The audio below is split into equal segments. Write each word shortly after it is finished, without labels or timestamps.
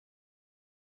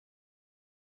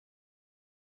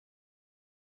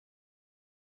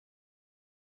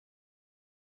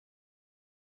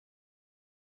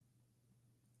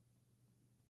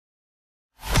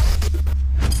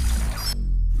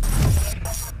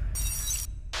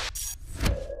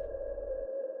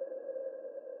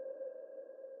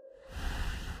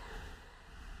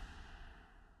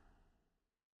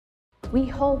We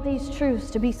hold these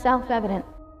truths to be self-evident.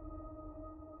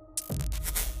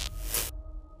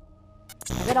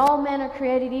 That all men are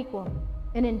created equal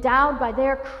and endowed by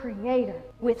their Creator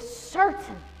with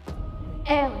certain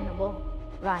inalienable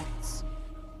rights.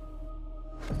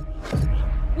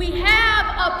 We have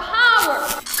a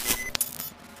power.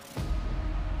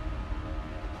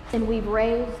 And we've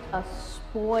raised a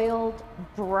spoiled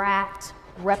brat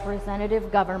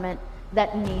representative government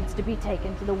that needs to be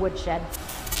taken to the woodshed.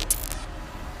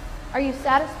 Are you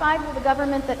satisfied with a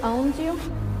government that owns you?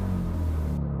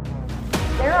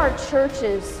 There are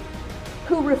churches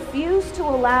who refuse to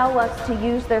allow us to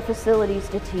use their facilities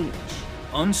to teach.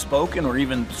 Unspoken or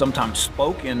even sometimes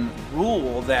spoken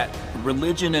rule that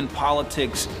religion and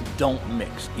politics don't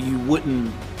mix. You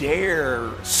wouldn't dare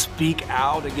speak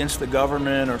out against the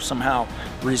government or somehow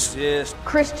resist.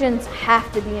 Christians have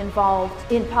to be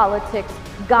involved in politics.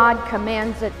 God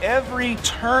commands it. Every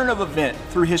turn of event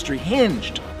through history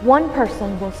hinged One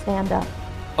person will stand up,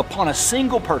 upon a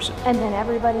single person. and then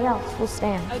everybody else will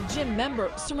stand. A gym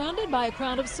member, surrounded by a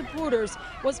crowd of supporters,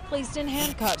 was placed in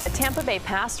handcuffs. A Tampa Bay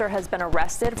pastor has been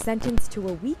arrested. Sentenced to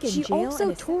a week in She jail.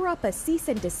 also tore up a cease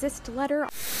and desist letter.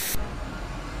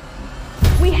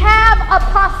 We have a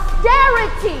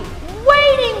posterity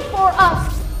waiting for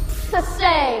us to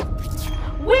say,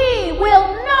 we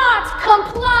will not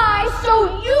comply,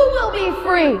 so you will be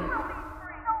free.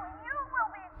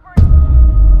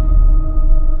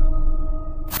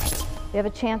 We have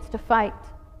a chance to fight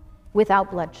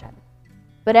without bloodshed.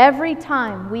 But every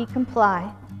time we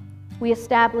comply, we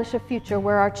establish a future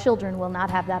where our children will not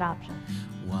have that option.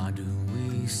 Why do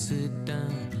we sit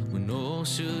down when all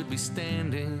should be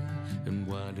standing? And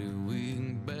why do we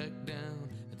back down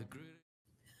at the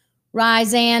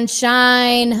Rise and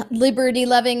shine,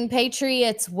 liberty-loving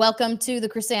patriots. Welcome to the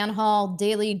KrisAnne Hall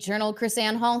Daily Journal.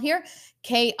 KrisAnne Hall here,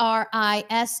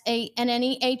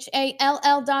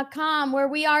 KrisAnneHall.com, where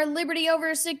we are liberty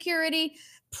over security,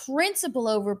 principle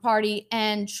over party,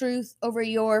 and truth over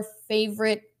your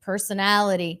favorite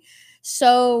personality.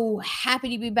 So happy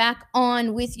to be back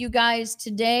on with you guys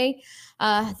today.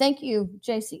 Thank you,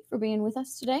 JC, for being with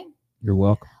us today. You're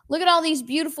welcome. Look at all these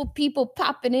beautiful people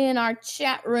popping in our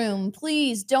chat room.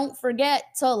 Please don't forget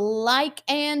to like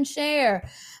and share.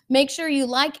 Make sure you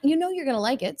like, you know you're going to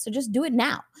like it, so just do it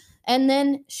now. And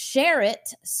then share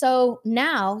it so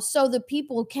the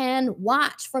people can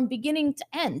watch from beginning to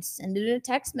end. Send it in a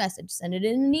text message, send it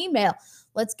in an email.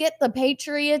 Let's get the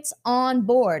Patriots on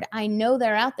board. I know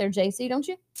they're out there, JC, don't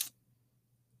you?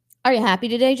 Are you happy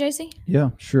today, JC?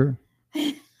 Yeah, sure.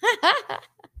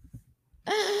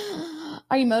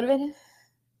 Are you motivated?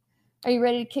 Are you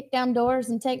ready to kick down doors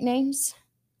and take names?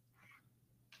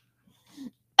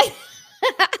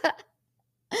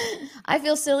 I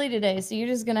feel silly today, so you're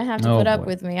just gonna have to put up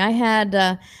with me. I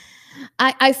had,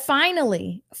 I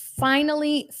finally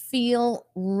feel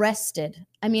rested.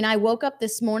 I mean, I woke up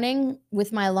this morning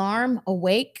with my alarm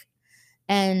awake,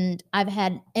 and I've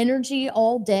had energy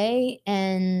all day,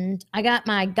 and I got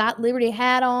my Got Liberty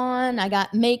hat on. I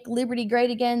got Make Liberty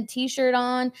Great Again t-shirt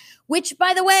on, which,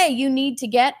 by the way, you need to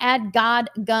get at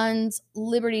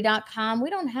GodGunsLiberty.com. We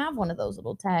don't have one of those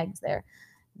little tags there.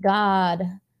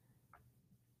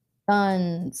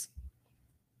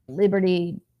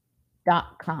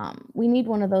 GodGunsLiberty.com. We need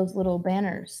one of those little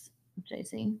banners,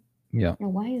 JC. Yeah. Now,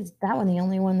 why is that one the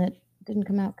only one that didn't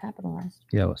come out capitalized?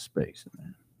 Yeah, with space in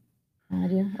there. I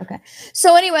do? Okay.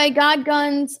 So anyway,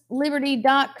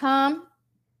 GodGunsLiberty.com.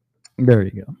 There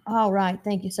you go. All right.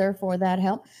 Thank you, sir, for that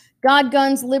help.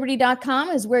 GodGunsLiberty.com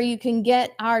is where you can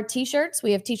get our t-shirts.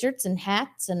 We have t-shirts and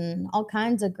hats and all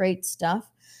kinds of great stuff.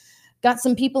 Got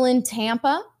some people in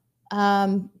Tampa.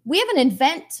 We have an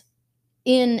event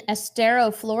in Estero,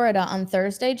 Florida on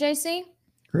Thursday, JC.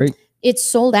 Great. It's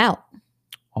sold out.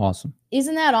 Awesome.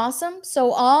 Isn't that awesome?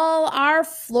 So all our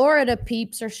Florida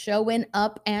peeps are showing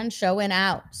up and showing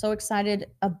out. So excited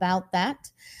about that.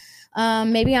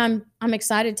 Maybe I'm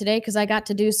excited today because I got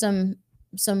to do some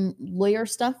lawyer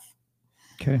stuff.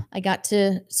 Okay. I got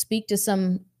to speak to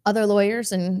some other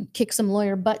lawyers and kick some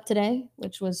lawyer butt today,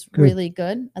 which was really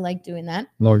good. I like doing that.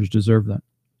 Lawyers deserve that.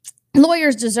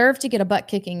 Lawyers deserve to get a butt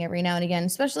kicking every now and again,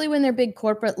 especially when they're big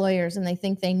corporate lawyers and they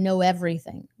think they know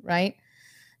everything, right?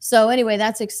 So anyway,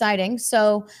 that's exciting.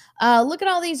 So look at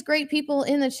all these great people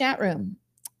in the chat room.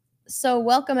 So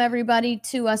welcome everybody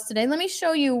to us today. Let me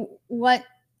show you what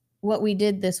we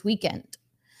did this weekend.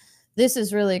 This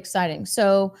is really exciting.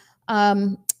 So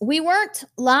we weren't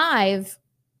live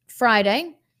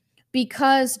Friday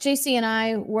because JC and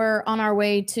I were on our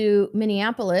way to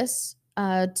Minneapolis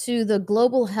to the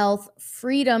Global Health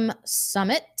Freedom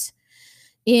Summit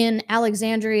in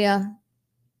Alexandria,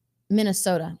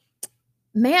 Minnesota.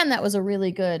 Man, that was a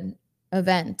really good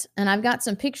event. And I've got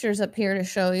some pictures up here to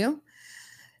show you.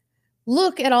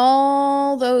 Look at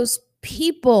all those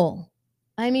people.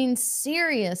 I mean,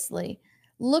 seriously,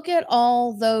 look at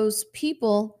all those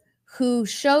people who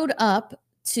showed up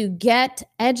to get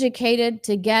educated,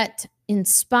 to get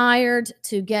inspired,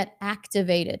 to get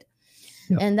activated.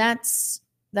 Yep. And that's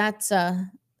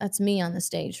me on the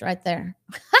stage right there.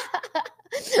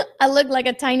 I look like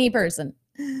a tiny person.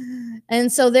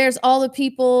 And so there's all the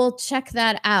people. Check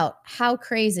that out. How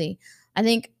crazy. I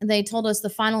think they told us the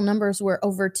final numbers were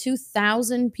over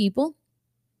 2,000 people.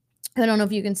 I don't know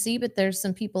if you can see, but there's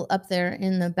some people up there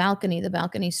in the balcony. The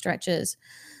balcony stretches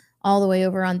all the way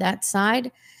over on that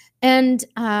side. And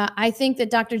I think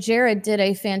that Dr. Jared did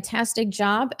a fantastic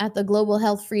job at the Global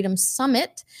Health Freedom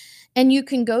Summit. And you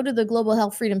can go to the Global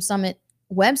Health Freedom Summit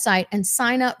website and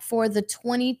sign up for the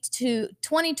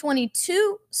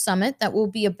 2022 summit that will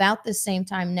be about the same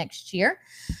time next year.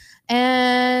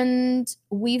 And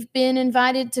we've been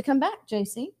invited to come back,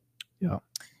 JC. Yeah.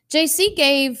 JC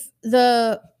gave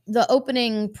the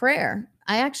opening prayer.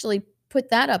 I actually put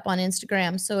that up on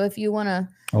Instagram. So if you want to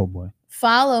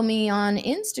follow me on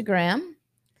Instagram,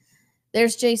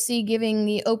 there's JC giving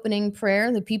the opening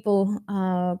prayer, the people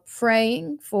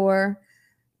praying for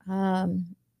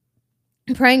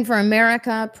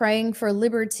America, praying for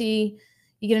liberty.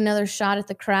 You get another shot at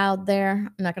the crowd there.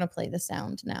 I'm not going to play the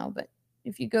sound now, but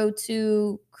if you go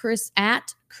to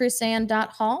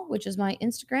chrisann.hall, which is my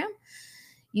Instagram,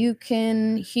 you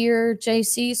can hear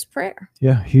JC's prayer.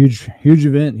 Yeah, huge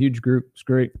event, huge group. It's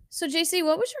great. So JC,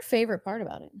 what was your favorite part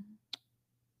about it?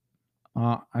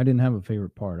 I didn't have a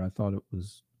favorite part. I thought it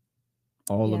was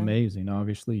all amazing.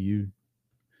 Obviously, you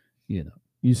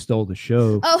stole the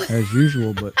show as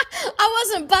usual, but I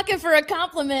wasn't bucking for a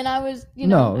compliment. I was, I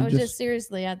was just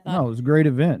seriously. I thought it was a great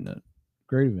event.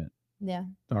 Great event. Yeah.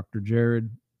 Dr. Jared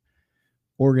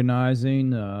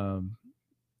organizing, and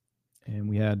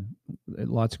we had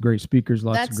lots of great speakers,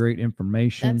 lots of great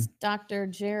information. That's Dr.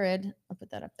 Jared. I'll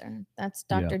put that up there. That's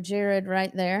Dr. Jared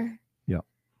right there. Yeah.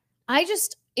 I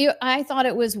thought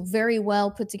it was very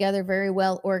well put together, very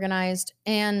well organized.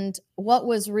 And what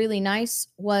was really nice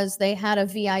was they had a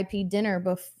VIP dinner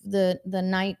the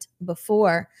night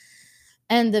before.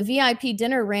 And the VIP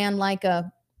dinner ran like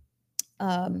a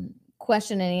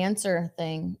question and answer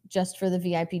thing just for the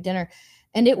VIP dinner.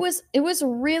 And it was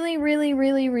really, really,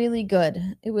 really, really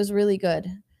good. It was really good.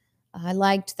 I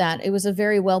liked that. It was a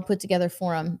very well put together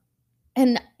forum.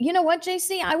 And you know what,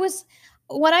 JC?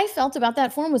 What I felt about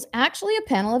that forum was actually a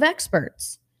panel of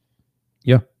experts.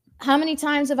 Yeah. How many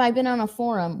times have I been on a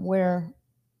forum where,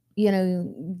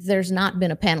 there's not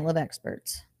been a panel of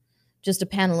experts, just a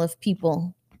panel of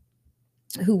people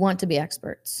who want to be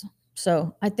experts?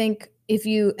 So I think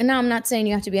and now I'm not saying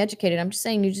you have to be educated. I'm just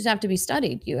saying you just have to be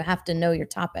studied. You have to know your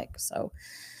topic. So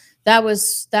that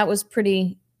was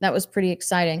pretty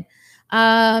exciting.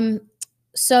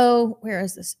 So where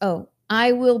is this? Oh,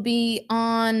 I will be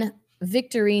on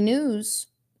Victory News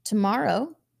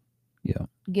tomorrow. Yeah.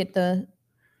 Get the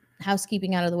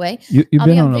housekeeping out of the way. You've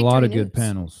been on a Victory lot of News. good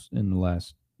panels in the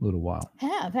last little while.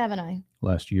 Haven't I?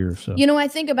 Last year or so. I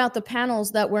think about the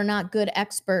panels that were not good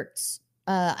experts.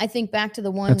 I think back to the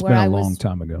one That's where been a long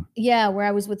time ago. Yeah, where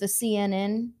I was with the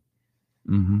CNN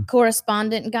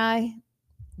correspondent guy.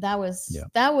 That was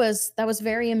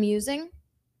very amusing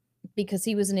because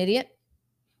he was an idiot.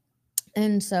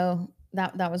 And so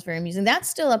that was very amusing. That's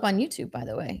still up on YouTube, by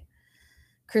the way.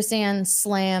 KrisAnne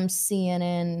Slam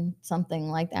CNN, something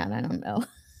like that. I don't know.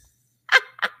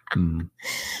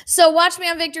 So watch me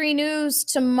on Victory News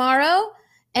tomorrow.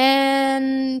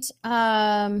 And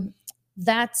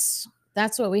that's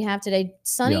what we have today.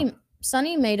 Sunny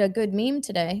made a good meme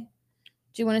today.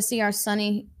 Do you want to see our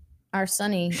Sunny?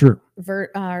 Sure.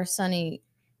 Our Sunny.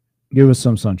 Give us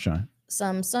some sunshine.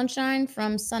 Some sunshine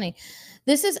from Sunny.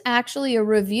 This is actually a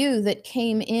review that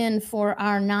came in for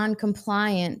our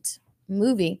non-compliant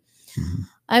movie.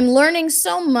 I'm learning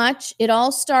so much. It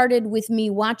all started with me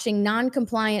watching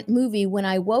non-compliant movie when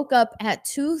I woke up at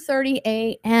 2:30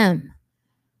 a.m.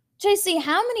 JC,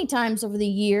 how many times over the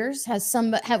years have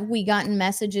we gotten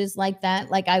messages like that?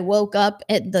 Like I woke up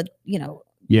at the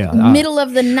middle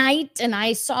of the night and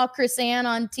I saw KrisAnne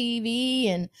on TV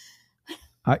and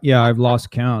I've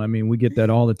lost count. I mean, we get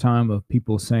that all the time of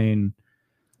people saying,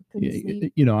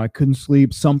 I couldn't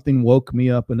sleep. Something woke me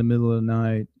up in the middle of the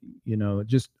night.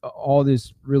 Just all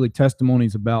this really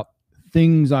testimonies about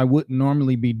things I wouldn't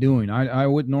normally be doing. I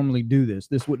wouldn't normally do this.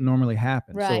 This wouldn't normally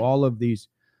happen. Right. So all of these,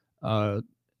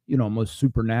 most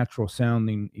supernatural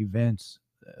sounding events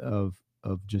of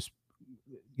just,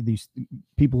 these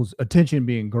people's attention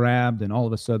being grabbed, and all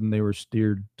of a sudden they were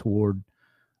steered toward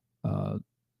the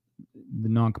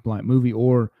non-compliant movie.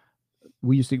 Or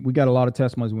we got a lot of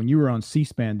testimonies when you were on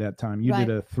C-SPAN that time. You did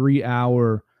a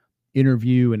 3-hour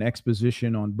interview and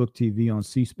exposition on Book TV on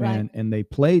C-SPAN, and they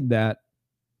played that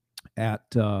at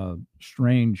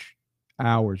strange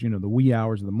hours, the wee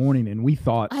hours of the morning. And we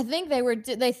thought, I think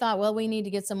they thought, well, we need to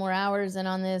get some more hours in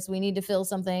on this. We need to fill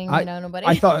something. Nobody.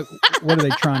 I thought, what are they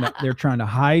trying to? They're trying to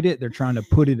hide it. They're trying to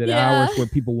put it at hours where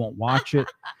people won't watch it.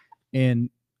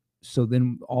 And so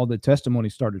then all the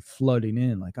testimonies started flooding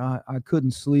in. Like I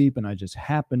couldn't sleep, and I just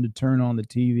happened to turn on the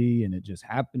TV, and it just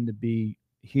happened to be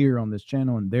here on this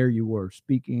channel, and there you were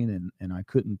speaking, and I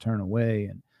couldn't turn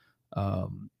away. And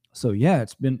so yeah,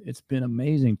 it's been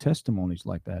amazing testimonies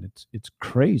like that. It's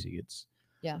crazy. It's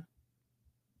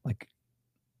like,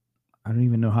 I don't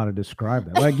even know how to describe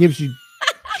that. Like, it gives you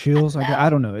chills. Like,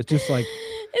 I don't know. It's just like,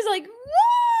 it's like,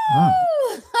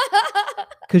 whoa.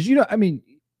 Because you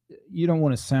don't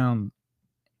want to sound,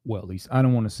 well, at least I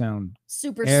don't want to sound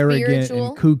super arrogant spiritual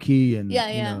and kooky, and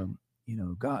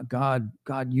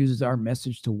God uses our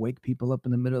message to wake people up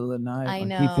in the middle of the night. I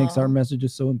know. He thinks our message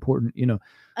is so important,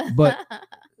 but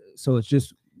so it's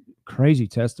just crazy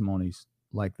testimonies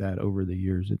like that over the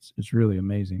years. It's really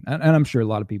amazing. And I'm sure a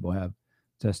lot of people have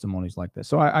testimonies like that.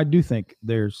 So I do think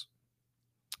there's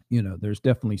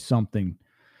definitely something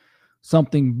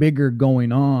bigger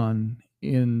going on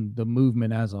in the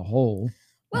movement as a whole.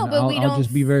 Well, and but I'll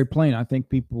just be very plain. I think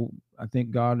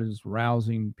God is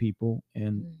rousing people,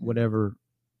 and whatever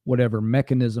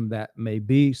mechanism that may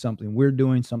be, something we're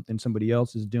doing, something somebody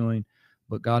else is doing,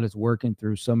 but God is working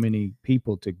through so many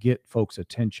people to get folks'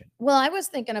 attention. Well, I was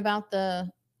thinking about the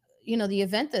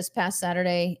event this past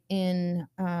Saturday in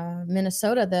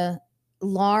Minnesota, the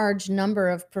large number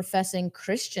of professing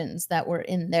Christians that were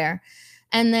in there.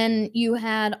 And then you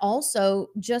had also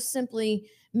just simply,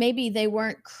 maybe they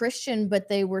weren't Christian, but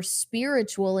they were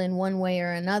spiritual in one way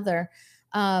or another,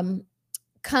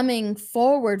 coming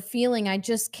forward feeling, I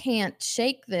just can't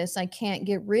shake this. I can't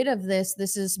get rid of this.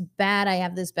 This is bad. I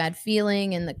have this bad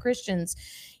feeling. And the Christians,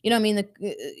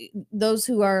 those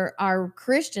who are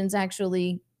Christians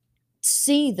actually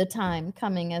see the time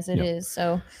coming as it is.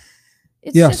 So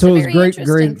it's just so a it was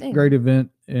very great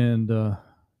event, and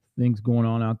things going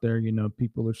on out there.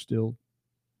 People are still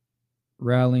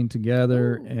rallying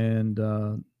together and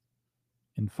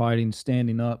fighting,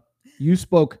 standing up. You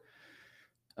spoke.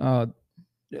 Well,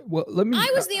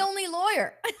 I was the only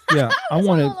lawyer. Yeah, I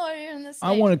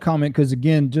want to comment because,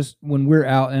 again, just when we're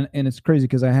out, and it's crazy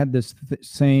because I had this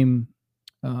same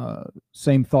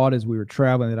thought as we were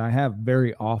traveling that I have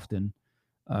very often,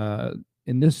 and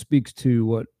this speaks to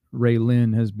what Ray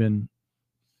Lynn has been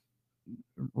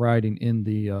writing in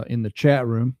the chat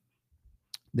room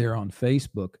there on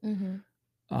Facebook. And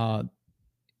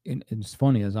it's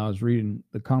funny, as I was reading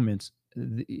the comments,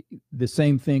 the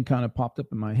same thing kind of popped up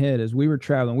in my head as we were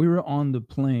traveling. We were on the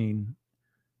plane,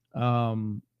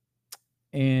 and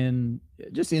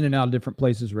just in and out of different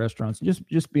places, restaurants,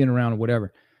 just being around or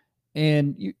whatever.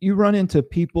 And you run into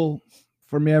people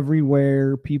from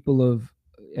everywhere, people of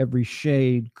every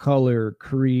shade, color,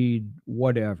 creed,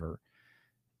 whatever.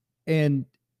 And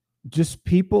just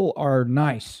people are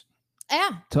nice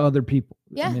to other people.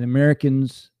 Yeah. I mean,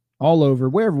 Americans all over,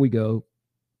 wherever we go.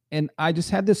 And I just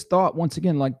had this thought once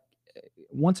again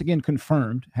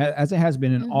confirmed, as it has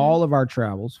been in all of our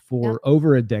travels for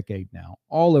over a decade now,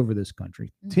 all over this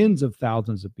country, tens of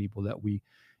thousands of people that we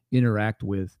interact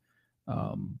with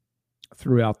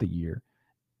throughout the year.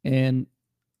 And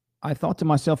I thought to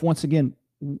myself, once again,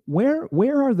 where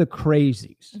are the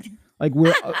crazies? Like,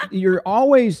 you're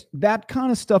always, that kind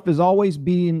of stuff is always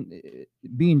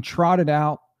being trotted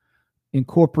out in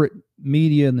corporate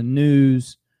media and the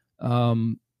news.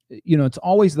 It's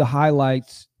always the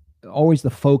highlights, always the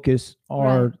focus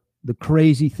are the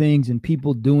crazy things and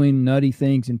people doing nutty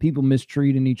things and people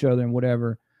mistreating each other and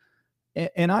whatever.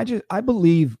 And I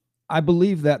believe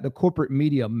that the corporate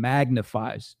media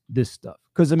magnifies this stuff.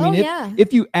 Because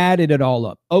if you added it all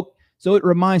up, so it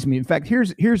reminds me, in fact,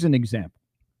 here's an example.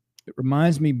 It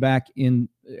reminds me back in,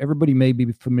 everybody may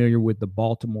be familiar with the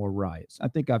Baltimore riots. I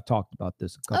think I've talked about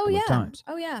this a couple of times.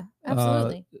 Oh yeah,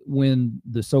 absolutely. When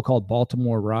the so-called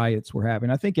Baltimore riots were happening,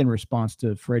 I think in response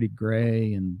to Freddie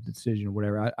Gray and the decision or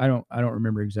whatever, I don't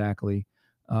remember exactly,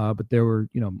 but there were,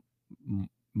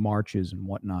 marches and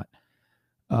whatnot.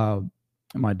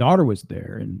 My daughter was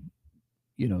there and,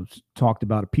 talked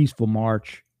about a peaceful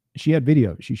march. She had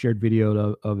video. She shared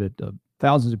video of it.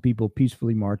 Thousands of people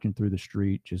peacefully marching through the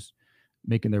street, just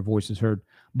making their voices heard.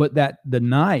 But that the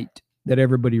night that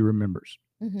everybody remembers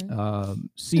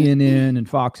CNN and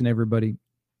Fox and everybody.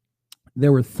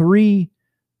 There were three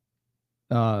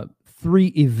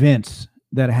events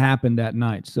that happened that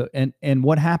night. So and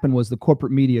what happened was the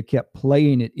corporate media kept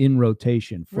playing it in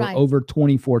rotation for over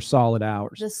 24 solid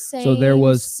hours. The same so there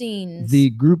was scenes.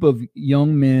 The group of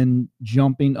young men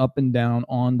jumping up and down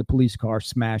on the police car,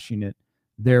 smashing it.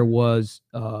 There was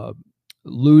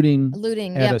looting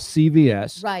at a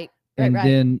CVS. Right. And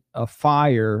then a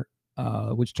fire,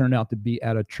 which turned out to be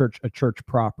at a church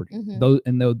property.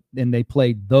 And they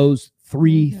played those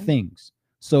three things.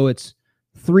 So it's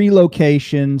 3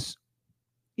 locations.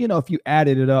 You know, if you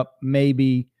added it up,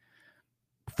 maybe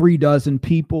 3 dozen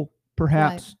people,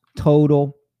 perhaps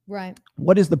total. Right.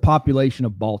 What is the population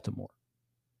of Baltimore?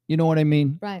 You know what I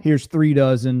mean? Right. Here's 3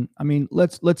 dozen. I mean,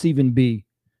 let's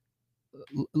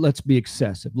be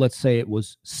excessive. Let's say it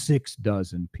was 6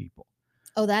 dozen people.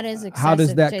 Oh, that is excessive. How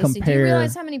does that JC. compare? Do you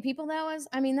realize how many people that was?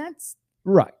 I mean, that's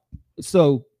right.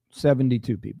 So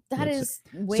 72 people. That is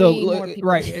way more people.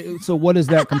 Right. So what does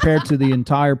that compare to the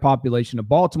entire population of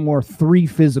Baltimore? 3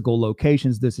 physical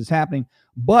locations this is happening.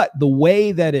 But the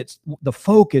way that it's the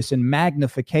focus and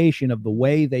magnification of the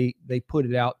way they put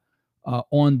it out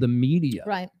on the media.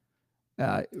 Right.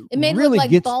 It made really it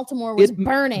look like Baltimore was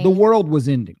burning. The world was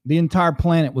ending. The entire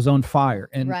planet was on fire.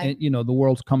 And you know, the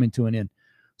world's coming to an end.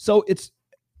 So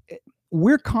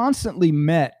we're constantly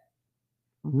met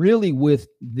really with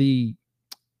the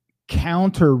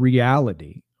counter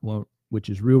reality, well, which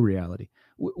is real reality.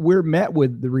 We're met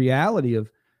with the reality of,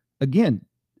 again,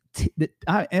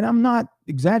 and I'm not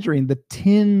exaggerating, the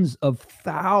tens of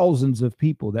thousands of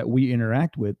people that we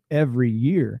interact with every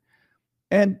year.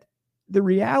 And the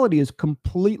reality is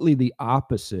completely the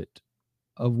opposite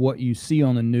of what you see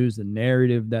on the news, the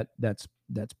narrative that's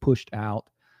pushed out.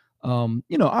 You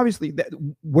know, obviously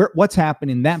what's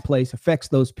happening in that place affects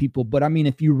those people. But I mean,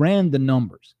 if you ran the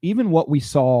numbers, even what we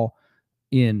saw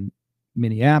in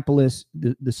Minneapolis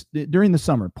during the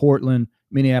summer, Portland,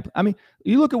 Minneapolis. I mean,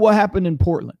 you look at what happened in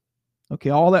Portland. Okay,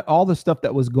 all the stuff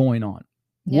that was going on.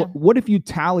 Yeah. What if you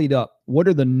tallied up? What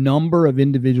are the number of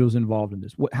individuals involved in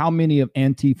this? How many of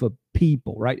Antifa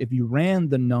people? Right? If you ran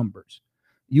the numbers,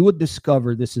 you would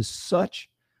discover this is such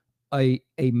a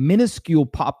minuscule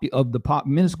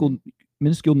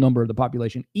minuscule number of the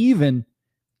population, even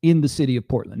in the city of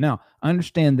Portland. Now, I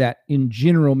understand that in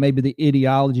general, maybe the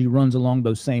ideology runs along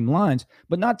those same lines,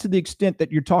 but not to the extent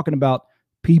that you're talking about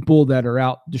people that are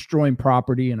out destroying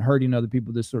property and hurting other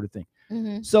people, this sort of thing.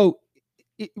 So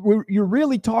you're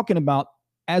really talking about,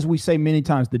 as we say many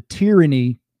times, the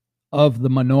tyranny of the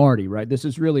minority, right? This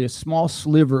is really a small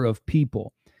sliver of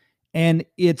people, and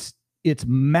it's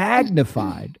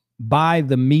magnified by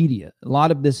the media. A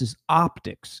lot of this is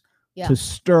optics to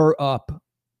stir up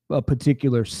a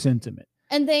particular sentiment.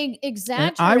 And they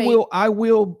exaggerate. And I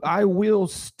will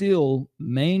still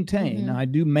maintain, I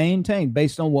do maintain,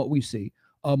 based on what we see,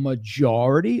 a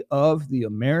majority of the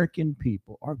American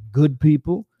people are good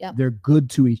people. Yep. They're good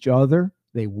to each other.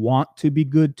 They want to be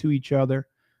good to each other.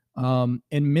 And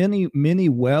many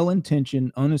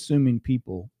well-intentioned, unassuming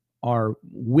people are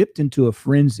whipped into a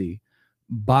frenzy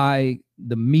by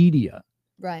the media.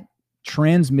 Right.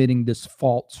 Transmitting this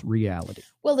false reality.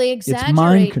 Well, they exaggerate. It's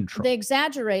mind control. They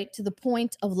exaggerate to the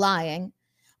point of lying.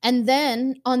 And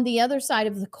then on the other side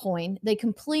of the coin, they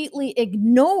completely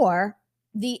ignore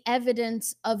the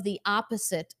evidence of the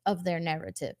opposite of their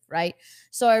narrative, right?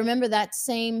 So I remember that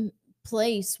same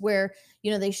place where,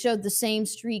 you know, they showed the same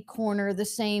street corner, the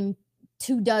same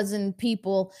 2 dozen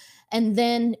people, and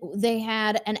then they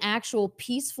had an actual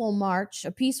peaceful march,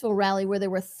 a peaceful rally where there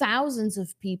were thousands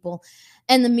of people,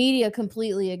 and the media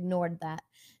completely ignored that.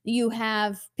 You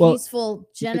have peaceful...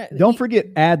 Don't forget,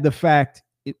 add the fact,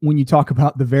 when you talk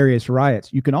about the various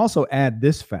riots, you can also add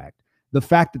this fact, the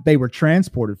fact that they were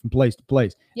transported from place to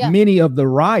place. Yeah. Many of the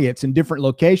riots in different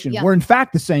locations were in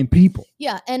fact the same people.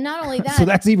 Yeah, and not only that... so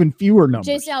that's even fewer numbers.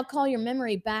 JC, I'll call your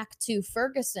memory back to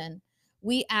Ferguson.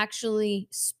 We actually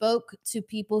spoke to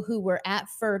people who were at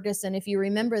Ferguson. If you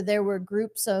remember, there were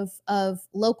groups of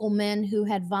local men who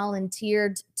had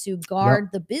volunteered to guard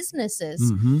the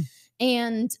businesses.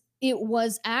 And it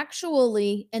was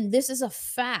actually, and this is a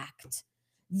fact,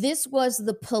 this was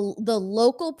the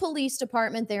local police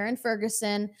department there in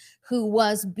Ferguson who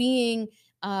was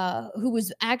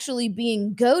actually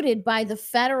being goaded by the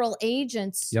federal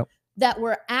agents that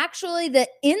were actually the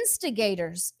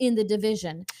instigators in the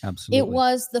division. Absolutely. It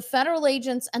was the federal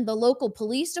agents and the local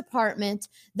police department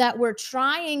that were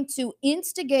trying to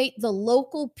instigate the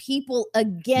local people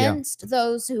against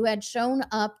those who had shown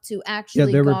up to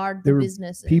actually guard the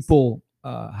businesses. People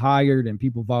hired and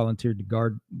people volunteered to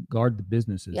guard the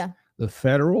businesses. Yeah. The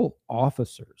federal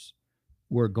officers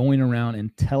were going around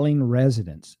and telling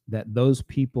residents that those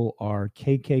people are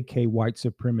KKK white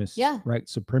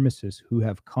supremacists who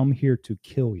have come here to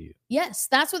kill you. Yes,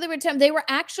 that's what they were telling. They were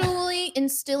actually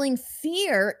instilling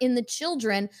fear in the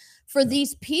children for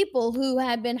these people who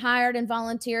had been hired and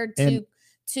volunteered to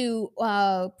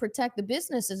protect the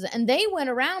businesses. And they went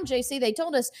around, JC, they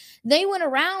told us, they went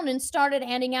around and started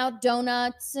handing out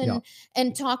donuts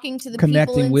and talking to the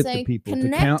connecting people and with saying, the people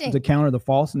to counter the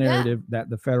false narrative that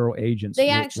the federal agents they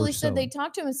were actually said, they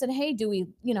talked to him and said, hey, do we,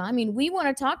 we want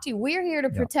to talk to you. We're here to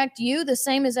protect you the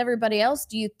same as everybody else.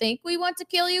 Do you think we want to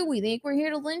kill you? We think we're here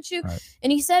to lynch you. Right.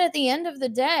 And he said at the end of the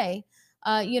day,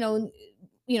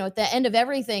 at the end of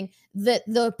everything, that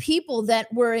the people that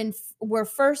were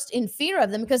first in fear of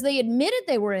them, because they admitted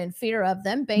they were in fear of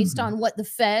them based on what the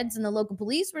feds and the local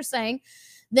police were saying,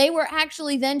 they were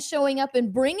actually then showing up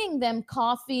and bringing them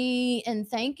coffee and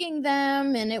thanking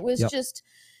them. And it was just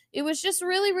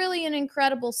really, really an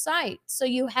incredible sight. So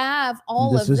you have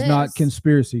all of this. This is not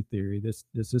conspiracy theory. This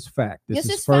is fact. This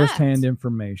is firsthand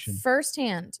information.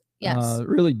 Firsthand. Yes.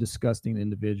 Really disgusting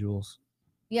individuals.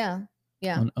 Yeah.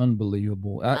 Yeah.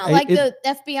 Unbelievable. The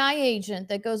FBI agent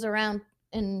that goes around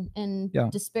and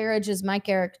disparages my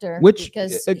character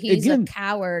because he's a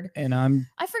coward. And I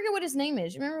forget what his name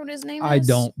is. You remember what his name is? I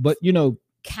don't, but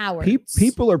cowards.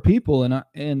 People are people,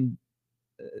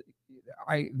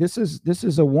 this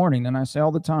is a warning, and I say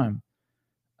all the time,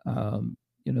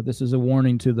 this is a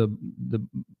warning to the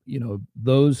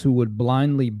those who would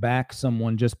blindly back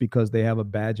someone just because they have a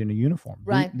badge and a uniform.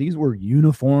 Right. These were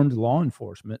uniformed law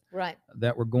enforcement, right,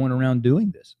 that were going around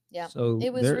doing this. Yeah. So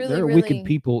it was there are wicked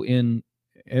people in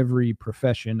every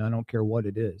profession. I don't care what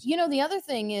it is. The other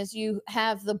thing is you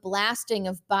have the blasting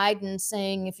of Biden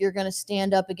saying, if you're going to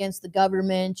stand up against the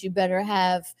government, you better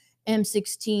have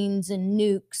M16s and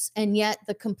nukes. And yet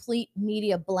the complete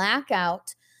media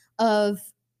blackout of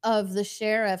the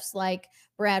sheriffs like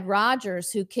Brad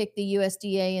Rogers, who kicked the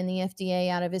USDA and the FDA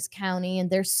out of his county, and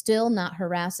they're still not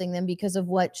harassing them because of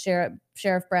what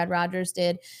Sheriff Brad Rogers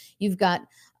did. You've got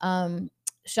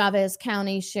Chavez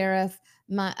County Sheriff,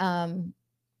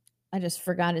 I just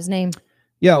forgot his name.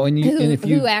 Yeah,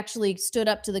 who actually stood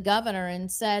up to the governor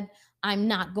and said, I'm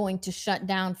not going to shut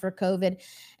down for COVID.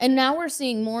 And now we're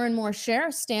seeing more and more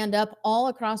sheriffs stand up all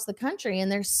across the country,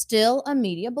 and there's still a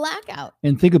media blackout.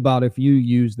 And think about if you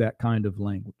use that kind of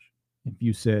language. If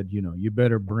you said, you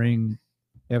better bring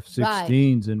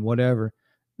F-16s and whatever,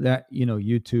 that,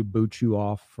 YouTube boots you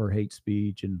off for hate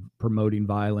speech and promoting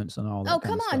violence and all that. Oh,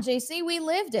 come on, JC. We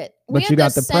lived it. But you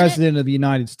got the president of the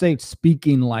United States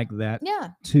speaking like that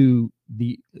to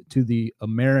the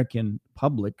American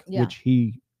public, which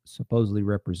he supposedly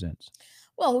represents.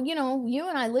 Well, you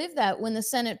and I lived that when the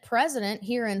Senate president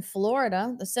here in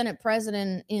Florida, the Senate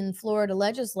president in Florida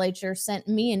legislature sent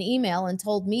me an email and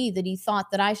told me that he thought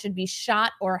that I should be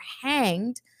shot or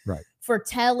hanged for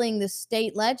telling the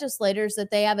state legislators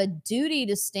that they have a duty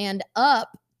to stand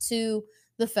up to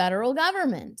the federal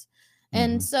government.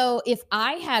 And so if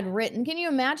I had written, can you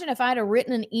imagine if I had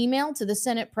written an email to the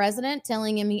Senate president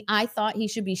telling him I thought he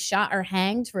should be shot or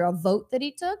hanged for a vote that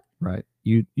he took? Right.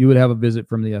 You would have a visit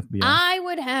from the FBI. I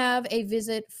would have a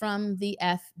visit from the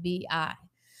FBI.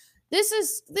 This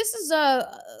is a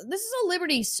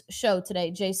Liberty show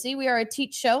today, JC. We are a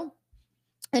teach show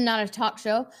and not a talk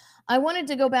show. I wanted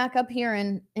to go back up here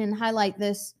and highlight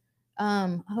this.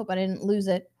 I hope I didn't lose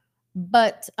it,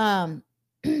 but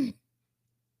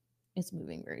it's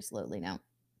moving very slowly now.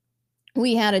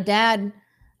 We had a dad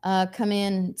come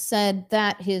in, said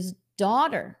that his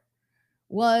daughter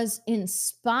was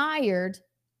inspired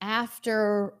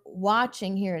after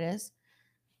watching, here it is,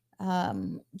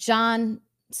 John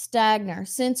Stagner.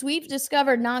 Since we've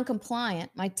discovered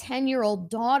non-compliant, my 10-year-old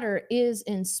daughter is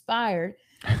inspired.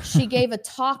 She gave a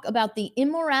talk about the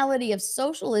immorality of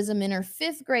socialism in her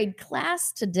 5th grade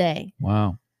class today.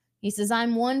 Wow. He says,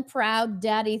 I'm one proud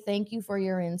daddy. Thank you for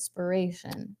your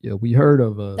inspiration. Yeah, we heard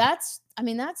of that's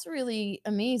really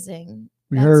amazing.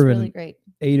 We that's heard really great.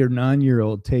 8 or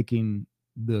 9-year-old taking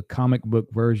the comic book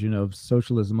version of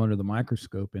Socialism Under the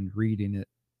Microscope and reading it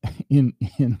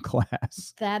in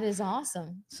class. That is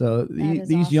awesome. So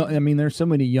these young, there's so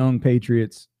many young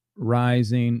patriots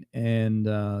rising and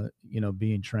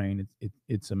being trained.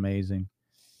 It's amazing.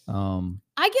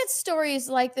 I get stories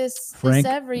like this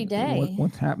every day.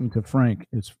 What's happened to Frank?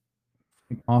 Is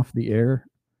Frank off the air?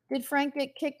 Did Frank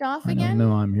get kicked off again? I don't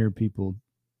know. I'm hearing people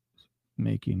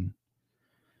making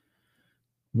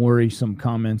worrisome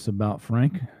comments about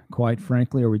Frank. Quite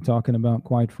frankly, are we talking about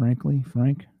quite frankly,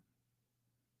 Frank?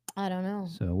 I don't know.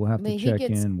 So we'll have to He check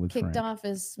gets in with kicked Frank. off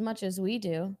as much as we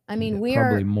do. I mean, Yeah, we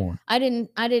probably are. more. I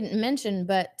didn't mention,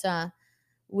 but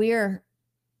we're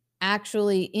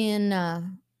actually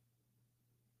in.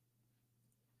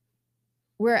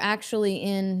 We're actually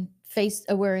in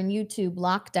we're in YouTube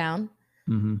lockdown.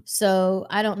 Hmm. So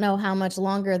I don't know how much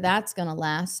longer that's going to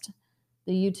last,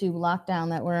 the YouTube lockdown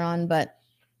that we're on. But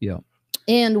Yeah.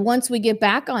 and once we get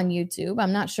back on YouTube,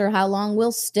 I'm not sure how long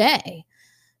we'll stay.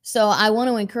 So I want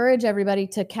to encourage everybody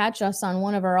to catch us on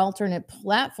one of our alternate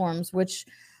platforms, which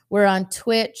we're on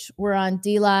Twitch, we're on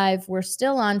DLive, we're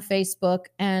still on Facebook,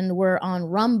 and we're on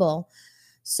Rumble.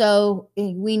 So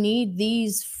we need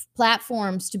these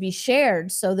platforms to be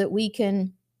shared so that we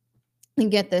can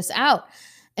get this out.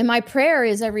 And my prayer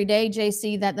is every day,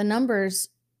 JC, that the numbers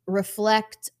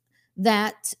reflect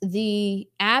that the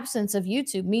absence of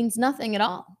YouTube means nothing at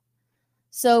all.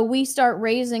 So we start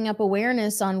raising up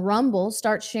awareness on Rumble,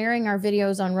 start sharing our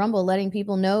videos on Rumble, letting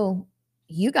people know,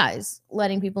 you guys,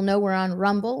 letting people know we're on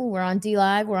Rumble, we're on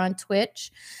DLive, we're on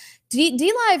Twitch.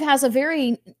 DLive has a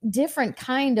very different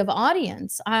kind of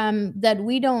audience that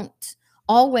we don't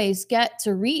always get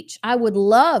to reach. I would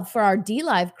love for our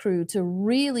DLive crew to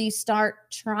really start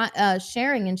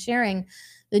sharing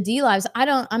the DLives.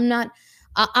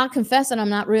 I'll confess that I'm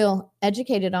not real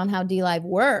educated on how DLive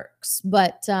works,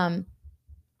 but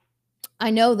I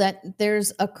know that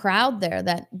there's a crowd there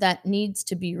that needs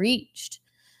to be reached,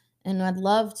 and I'd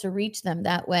love to reach them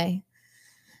that way.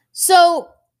 So,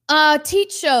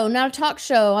 Teach Show, now talk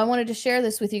show. I wanted to share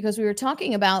this with you because we were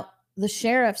talking about the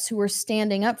sheriffs who were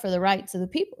standing up for the rights of the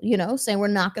people, saying we're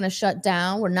not going to shut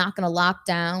down, we're not going to lock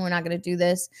down, we're not going to do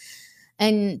this.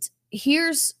 And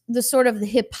here's the sort of the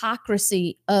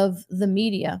hypocrisy of the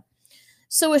media.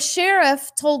 So a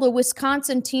sheriff told a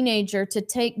Wisconsin teenager to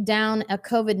take down a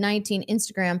COVID-19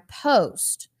 Instagram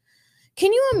post.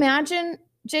 Can you imagine,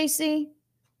 JC?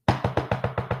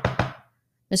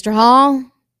 Mr. Hall,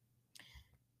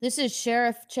 this is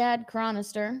Sheriff Chad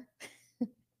Chronister.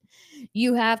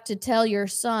 You have to tell your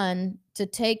son to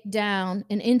take down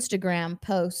an Instagram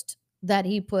post that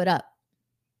he put up.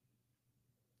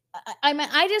 I mean,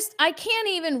 I can't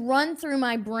even run through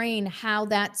my brain how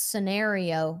that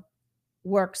scenario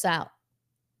works out.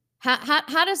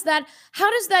 How does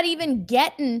that even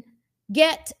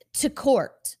get to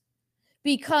court?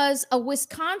 Because a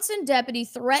Wisconsin deputy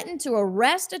threatened to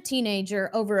arrest a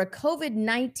teenager over a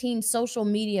COVID-19 social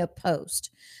media post.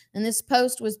 And this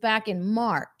post was back in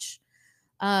March.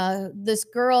 This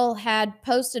girl had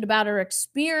posted about her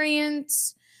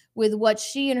experience with what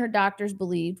she and her doctors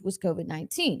believed was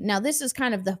COVID-19. Now, this is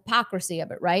kind of the hypocrisy of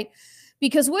it, right?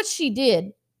 Because what she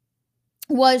did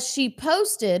was she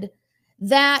posted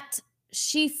that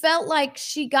she felt like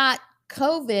she got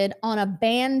COVID on a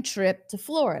band trip to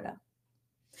Florida.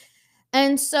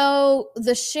 And so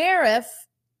the sheriff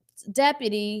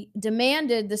deputy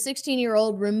demanded the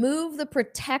 16-year-old remove the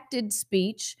protected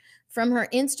speech from her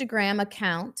Instagram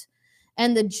account.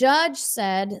 And the judge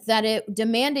said that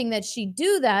demanding that she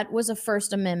do that was a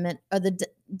First Amendment, or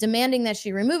demanding that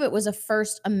she remove it was a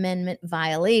First Amendment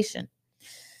violation.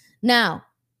 Now,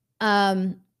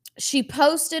 she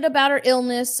posted about her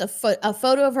illness, a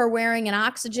photo of her wearing an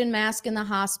oxygen mask in the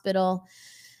hospital,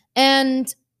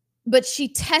 but she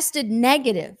tested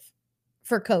negative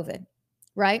for COVID,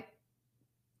 right?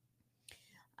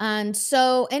 And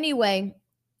so anyway,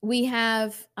 we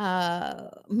have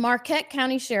Marquette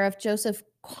County Sheriff Joseph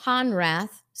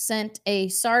Conrath sent a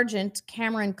Sergeant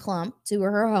Cameron Klump to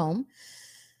her home,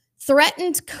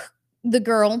 threatened the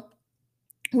girl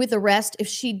with arrest if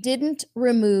she didn't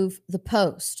remove the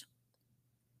post.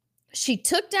 She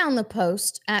took down the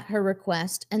post at her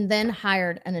request and then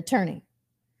hired an attorney.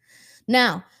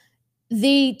 Now,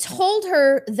 they told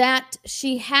her that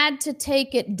she had to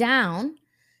take it down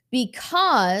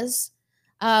because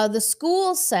the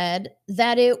school said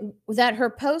that her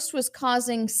post was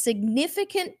causing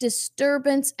significant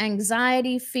disturbance,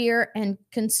 anxiety, fear, and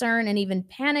concern, and even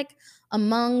panic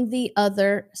among the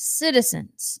other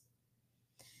citizens.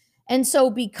 And so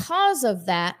because of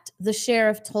that, the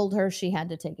sheriff told her she had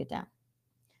to take it down.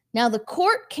 Now, the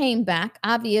court came back,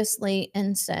 obviously,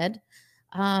 and said,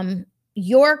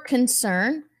 your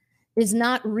concern is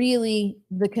not really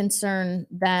the concern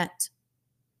that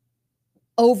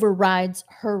overrides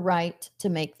her right to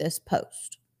make this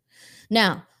post.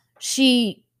 Now,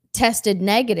 she tested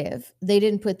negative. They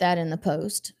didn't put that in the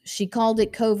post. She called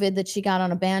it COVID that she got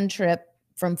on a band trip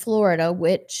from Florida,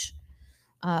 which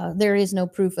there is no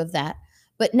proof of that.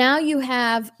 But now you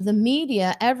have the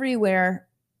media everywhere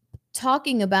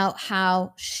talking about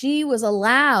how she was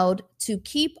allowed to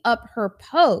keep up her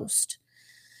post,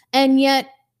 and yet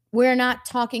we're not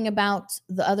talking about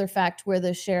the other fact where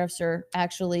the sheriffs are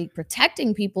actually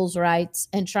protecting people's rights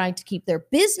and trying to keep their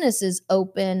businesses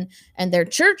open and their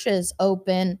churches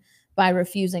open by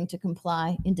refusing to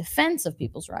comply in defense of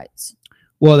people's rights.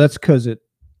 Well, that's because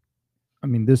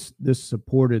this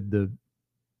supported the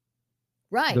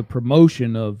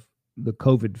promotion of the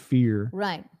COVID fear.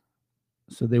 Right.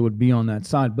 So they would be on that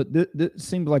side. But it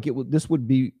seemed like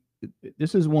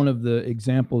this is one of the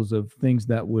examples of things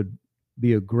that would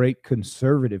be a great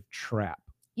conservative trap.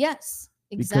 Yes,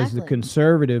 exactly. Because the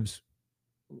conservatives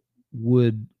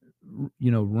would,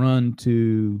 run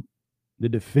to the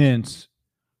defense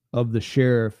of the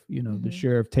sheriff, the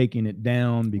sheriff taking it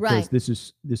down because this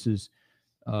is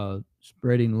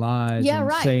spreading lies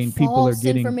and saying people are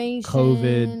getting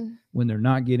COVID when they're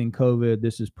not getting COVID.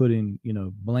 This is putting,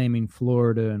 blaming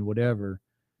Florida and whatever.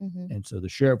 And so the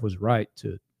sheriff was right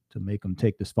to make them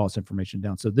take this false information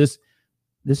down. So this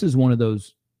is one of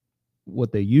those,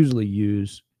 what they usually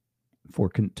use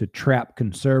to trap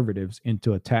conservatives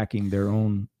into attacking their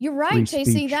own. You're right,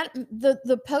 JC. That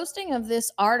the posting of this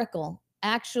article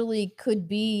actually could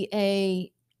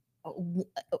be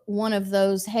one of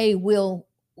those, hey, we'll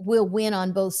win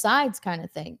on both sides kind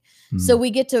of thing. So we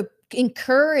get to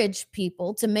encourage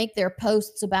people to make their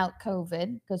posts about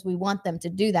COVID because we want them to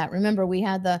do that. Remember, we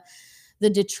had the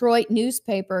Detroit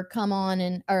newspaper come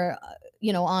on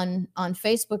on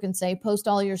Facebook and say, post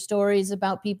all your stories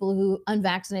about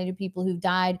unvaccinated people who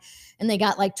died. And they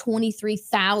got like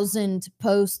 23,000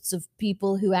 posts of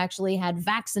people who actually had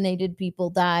vaccinated people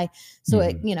die. So,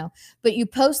 but you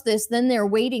post this, then they're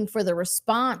waiting for the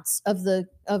response of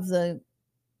the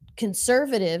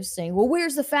conservatives saying, well,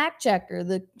 where's the fact checker?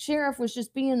 The sheriff was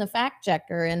just being the fact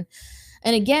checker. And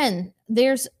again,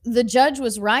 the judge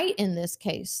was right in this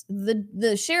case.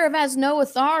 The sheriff has no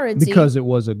authority because it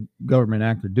was a government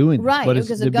actor doing this. Right, But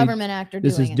because a government actor doing it.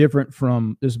 This would be different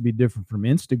from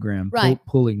Instagram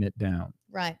pulling it down.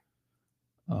 Right.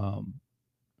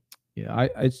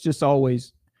 It's just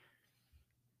always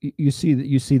you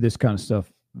see this kind of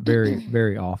stuff very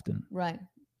very often. Right.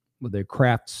 Where they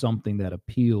craft something that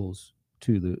appeals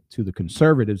to the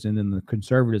conservatives, and then the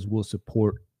conservatives will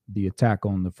support the attack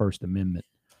on the First Amendment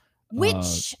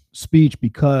speech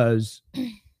because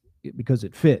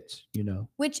it fits,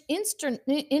 Which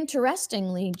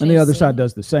interestingly, and the other side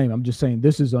does the same. I'm just saying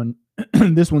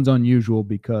this one's unusual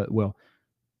because, well,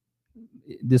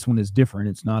 this one is different.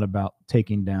 It's not about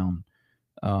taking down,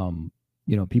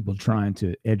 people trying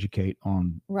to educate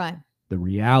on the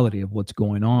reality of what's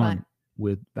going on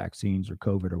with vaccines or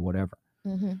COVID or whatever.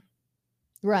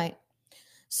 Right.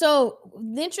 So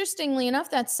interestingly enough,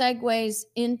 that segues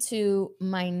into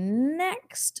my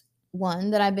next one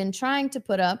that I've been trying to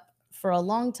put up for a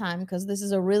long time because this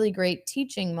is a really great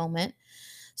teaching moment.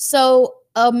 So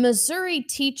a Missouri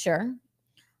teacher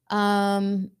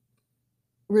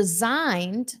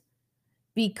resigned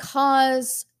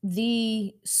because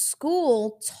the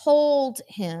school told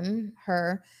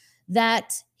her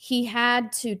that he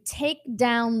had to take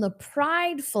down the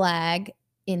pride flag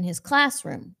in his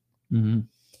classroom.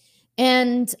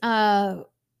 And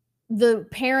the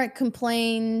parent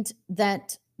complained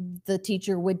that the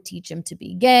teacher would teach him to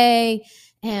be gay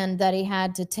and that he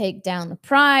had to take down the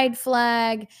pride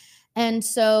flag. And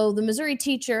so the Missouri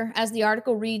teacher, as the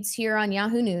article reads here on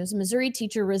Yahoo News, a Missouri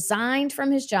teacher resigned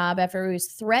from his job after he was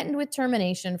threatened with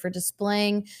termination for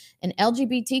displaying an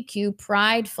LGBTQ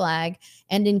pride flag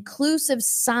and inclusive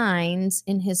signs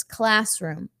in his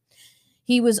classroom.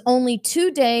 He was only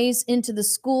 2 days into the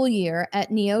school year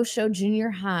at Neosho Junior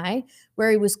High,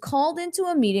 where he was called into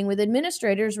a meeting with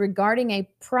administrators regarding a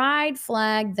pride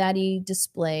flag that he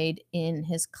displayed in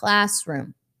his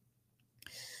classroom.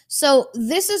 So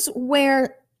this is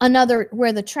where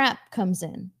the trap comes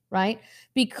in, right?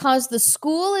 Because the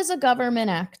school is a government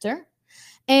actor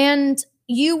and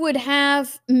you would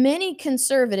have many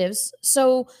conservatives.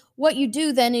 So what you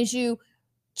do then is you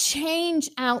change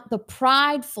out the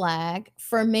pride flag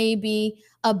for maybe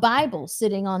a Bible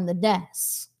sitting on the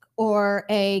desk or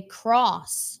a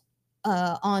cross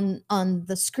on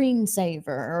the screensaver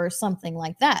or something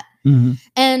like that.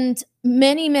 And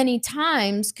many, many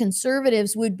times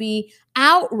conservatives would be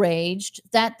outraged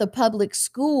that the public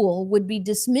school would be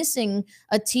dismissing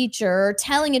a teacher or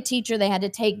telling a teacher they had to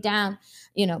take down,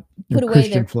 put away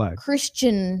their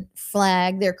Christian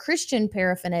flag, their Christian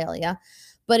paraphernalia.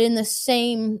 But in the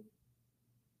same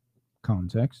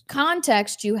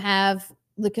context, you have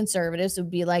the conservatives would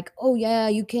be like, oh, yeah,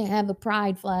 you can't have the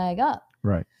pride flag up.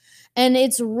 Right. And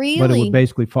it's really. But it would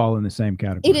basically fall in the same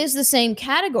category. It is the same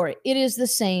category. It is the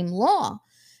same law.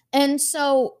 And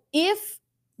so if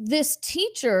this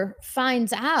teacher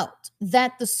finds out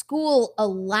that the school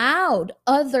allowed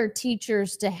other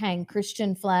teachers to hang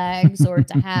Christian flags or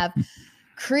to have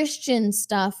Christian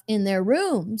stuff in their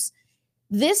rooms,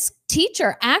 this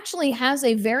teacher actually has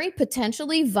a very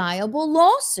potentially viable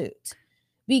lawsuit,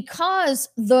 because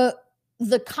the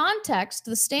context,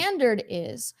 the standard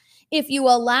is, if you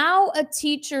allow a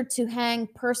teacher to hang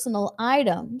personal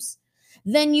items,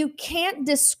 then you can't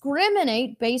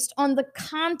discriminate based on the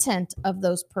content of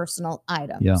those personal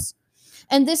items. Yeah.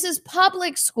 And this is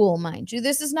public school, mind you.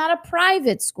 This is not a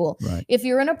private school. Right. If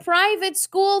you're in a private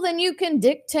school, then you can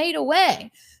dictate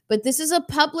away. But this is a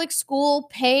public school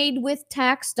paid with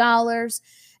tax dollars.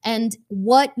 And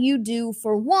what you do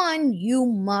for one, you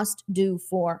must do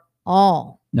for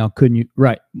all. Now, couldn't you?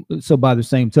 Right. So by the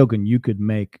same token, you could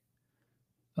make,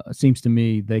 seems to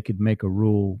me, they could make a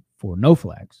rule for no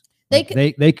flags. They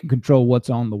can control what's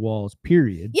on the walls,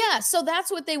 period. Yeah, so that's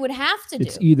what they would have to do.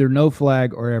 It's either no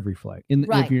flag or every flag.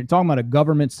 Right. If you're talking about a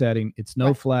government setting, it's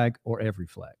no flag or every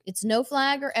flag. It's no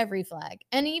flag or every flag.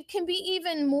 And it can be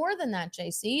even more than that,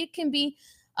 JC. It can be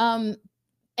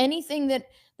anything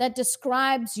that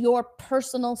describes your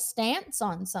personal stance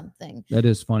on something. That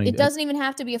is funny. It doesn't even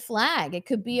have to be a flag. It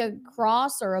could be a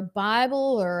cross or a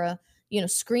Bible or a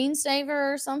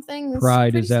screensaver or something.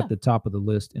 Pride is at the top of the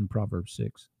list in Proverbs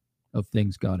 6 of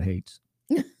things God hates.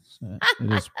 So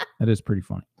that is pretty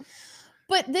funny.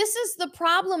 But this is the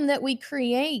problem that we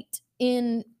create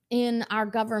in our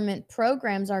government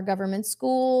programs, our government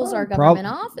schools, our government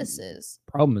offices.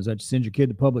 Problem is that you send your kid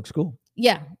to public school.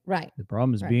 Yeah, right. The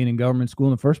problem is being in government school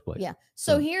in the first place. Yeah.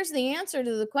 So here's the answer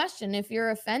to the question. If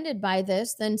you're offended by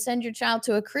this, then send your child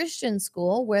to a Christian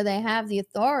school where they have the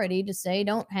authority to say,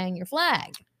 don't hang your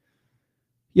flag.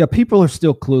 Yeah, people are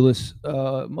still clueless.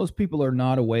 Most people are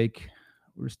not awake.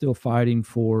 We're still fighting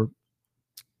for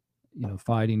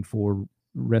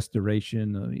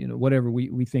restoration, whatever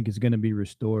we think is going to be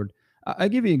restored. I'll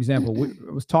give you an example.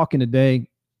 I was talking today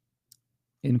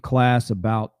in class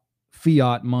about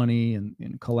fiat money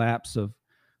and collapse of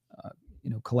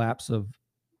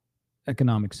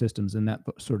economic systems and that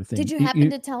sort of thing. Did you happen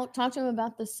to talk to him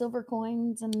about the silver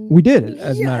coins? And we did,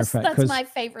 as a matter of fact. That's my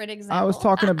favorite example. I was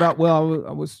talking about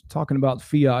I was talking about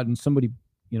fiat, and somebody,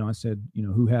 I said,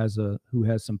 who has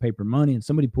some paper money, and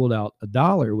somebody pulled out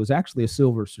 $1. It was actually a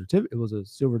silver certificate. It was a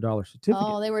silver dollar certificate.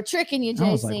 Oh, they were tricking you, JC.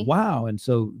 I was like, wow. And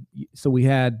so we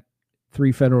had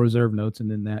 3 Federal Reserve notes, and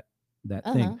then that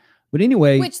thing. But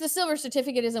anyway, which the silver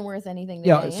certificate isn't worth anything today.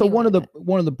 Yeah. So one of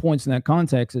the points in that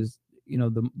context is,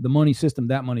 the money system,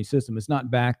 that money system is not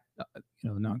backed,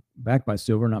 not backed by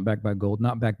silver, not backed by gold,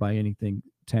 not backed by anything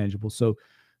tangible. So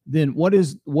then what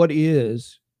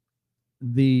is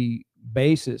the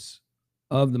basis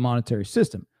of the monetary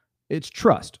system? It's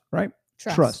trust, right?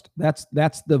 Trust. That's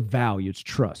the value. It's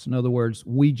trust. In other words,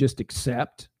 we just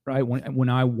accept, right? When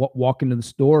I walk into the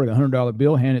store, a $100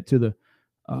 bill, hand it to the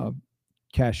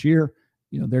cashier,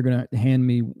 they're going to hand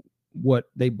me what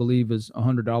they believe is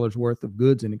 $100 worth of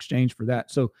goods in exchange for that.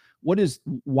 So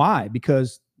why?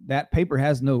 Because that paper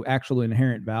has no actual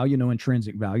inherent value, no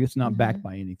intrinsic value. It's not backed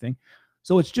by anything.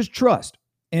 So it's just trust.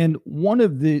 And one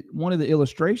of the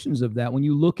illustrations of that, when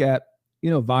you look at,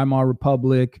 Weimar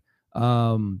Republic,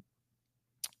 the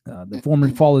former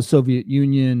fall of the Soviet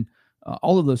Union,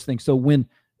 all of those things. So when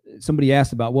somebody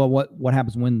asked about, well, what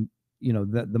happens when,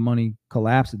 the money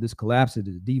collapses, this collapses,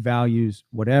 it devalues,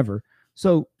 whatever.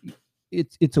 So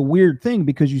it's a weird thing,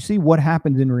 because you see what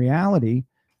happens in reality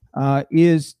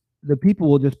is the people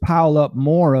will just pile up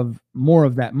more of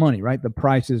that money, right? The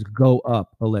prices go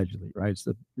up, allegedly, right? It's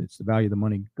the value of the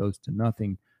money goes to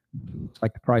nothing. It's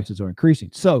like the prices are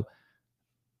increasing. So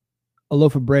a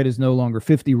loaf of bread is no longer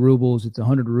 50 rubles, it's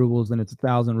 100 rubles, then it's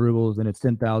 1,000 rubles, then it's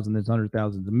 10,000, then it's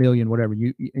 100,000, a million, whatever.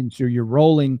 And so you're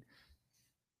rolling,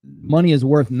 money is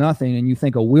worth nothing, and you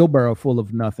think a wheelbarrow full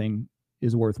of nothing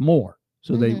is worth more.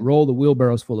 So they roll the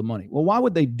wheelbarrows full of money. Well, why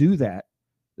would they do that?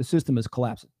 The system is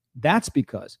collapsing. That's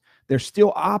because they're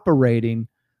still operating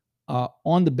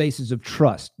on the basis of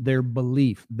trust, their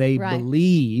belief. They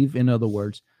believe, in other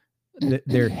words, that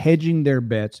they're hedging their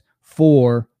bets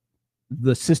for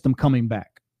the system coming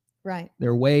back. Right.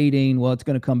 They're waiting. Well, it's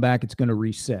going to come back. It's going to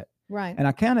reset. Right. And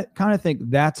I kind of think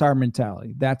that's our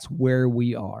mentality. That's where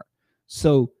we are.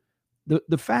 So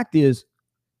the fact is,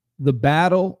 the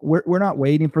battle, we're not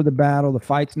waiting for the battle. The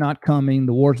fight's not coming.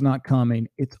 The war's not coming.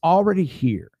 It's already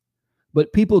here.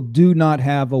 But people do not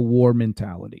have a war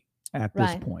mentality at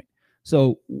this point.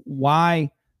 So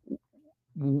why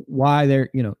they're,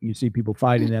 you see people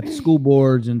fighting at the school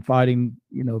boards and fighting,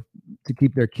 to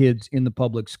keep their kids in the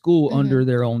public school under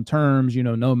their own terms,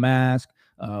 no mask,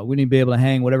 We need to be able to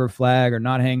hang whatever flag or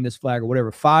not hang this flag or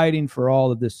whatever, fighting for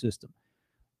all of this system.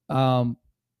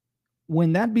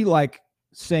 When that be like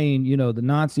saying, you know, the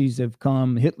Nazis have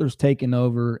come, Hitler's taken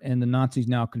over, and the Nazis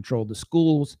now control the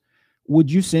schools,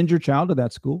 would you send your child to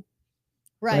that school?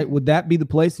 Right. Would that be the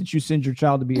place that you send your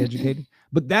child to be educated?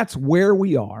 But that's where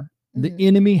we are. The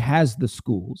enemy has the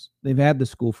schools. They've had the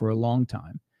school for a long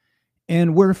time.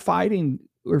 And we're fighting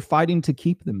to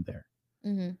keep them there.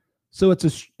 So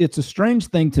it's a strange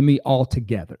thing to me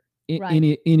altogether.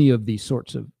 Any of these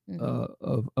sorts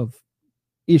of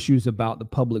issues about the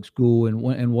public school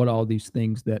and what all these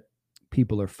things that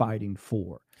people are fighting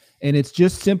for. And it's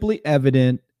just simply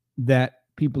evident that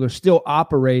people are still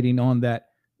operating on that.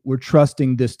 We're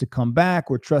trusting this to come back.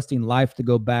 We're trusting life to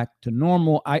go back to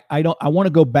normal. I want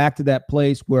to go back to that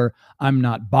place where I'm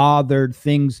not bothered.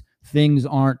 Things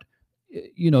aren't,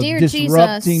 you know, Dear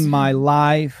disrupting Jesus, my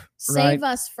life. Save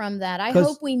us from that. I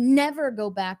hope we never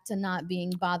go back to not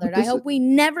being bothered. I hope we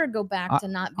never go back to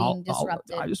not being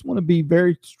disrupted. I just want to be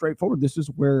very straightforward. This is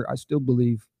where I still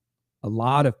believe a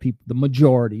lot of people, the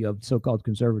majority of the so-called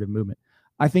conservative movement,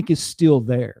 I think is still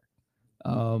there.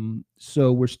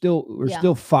 So we're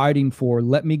still fighting for,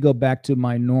 let me go back to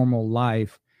my normal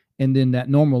life. And then that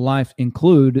normal life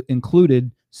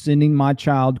included sending my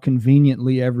child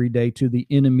conveniently every day to the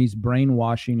enemy's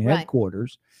brainwashing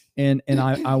headquarters. And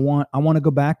I want to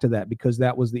go back to that because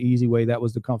that was the easy way. That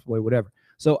was the comfortable way, whatever.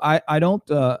 So I don't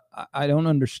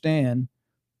understand.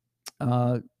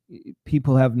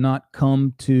 People have not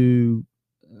come to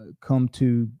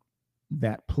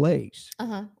that place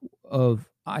of,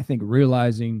 I think,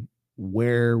 realizing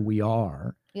where we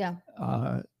are. Yeah.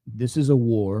 This is a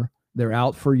war. They're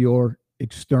out for your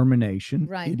extermination,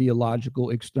 ideological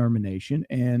extermination,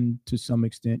 and to some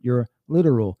extent, your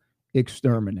literal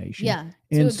extermination. Yeah.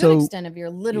 To a good extent of your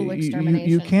literal extermination.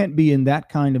 You can't be in that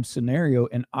kind of scenario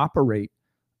and operate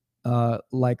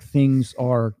like things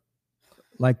are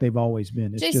like they've always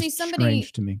been. It's JC, just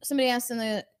strange to me. Somebody asked in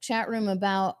the chat room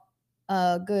about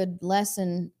a good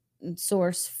lesson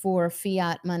source for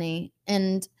fiat money.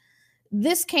 And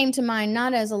this came to mind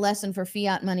not as a lesson for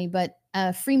fiat money, but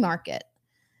free market.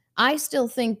 I still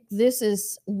think this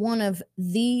is one of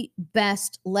the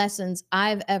best lessons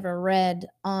I've ever read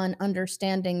on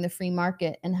understanding the free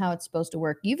market and how it's supposed to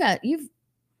work. You've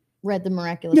read The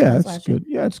Miraculous Translation. Translation. It's good.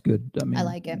 Yeah, it's good. I mean, I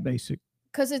like it. Basic.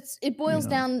 Because it boils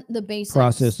down the basics.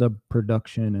 Process of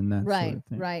production and that right, sort of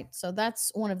thing. Right. So that's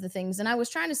one of the things. And I was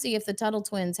trying to see if the Tuttle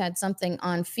twins had something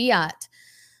on fiat,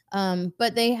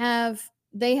 but they have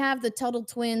the Tuttle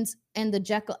twins and the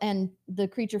Jekyll and the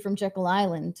Creature from Jekyll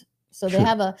Island. So they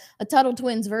have a Tuttle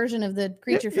twins version of the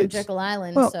Creature from Jekyll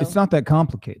Island. Well, so it's not that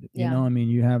complicated. You know, I mean,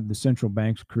 you have the central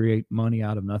banks create money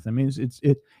out of nothing. I mean,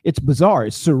 it's bizarre.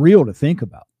 It's surreal to think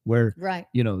about where,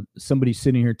 you know, somebody's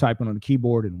sitting here typing on a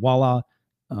keyboard and voila,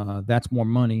 that's more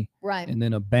money. Right. And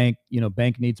then a bank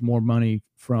needs more money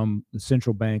from the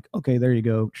central bank. Okay, there you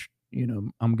go. You know,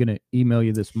 I'm going to email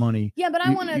you this money. Yeah, but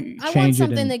I want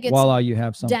something that gets voila, you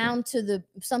have something. down to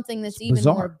something that's even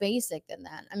more basic than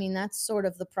that. I mean, that's sort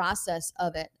of the process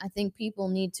of it. I think people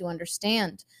need to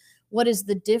understand what is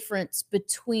the difference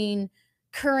between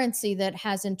currency that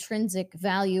has intrinsic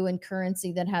value and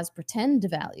currency that has pretend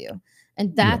value.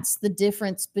 And that's the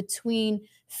difference between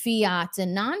fiat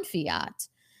and non-fiat.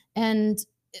 And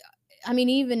I mean,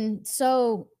 even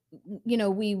so, you know,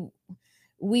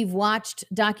 we've watched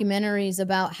documentaries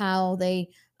about how they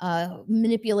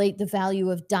manipulate the value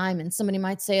of diamonds. Somebody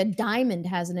might say a diamond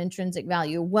has an intrinsic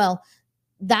value. Well,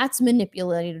 that's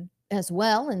manipulated as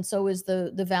well. And so is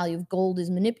the value of gold is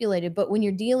manipulated. But when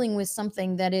you're dealing with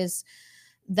something that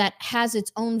has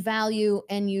its own value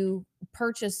and you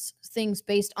purchase things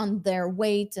based on their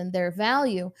weight and their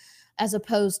value, as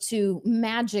opposed to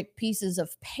magic pieces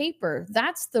of paper,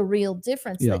 that's the real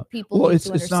difference that people need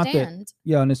to understand.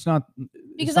 And it's not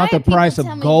the price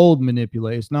of gold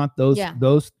manipulated. It's not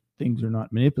those things are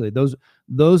not manipulated.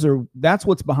 That's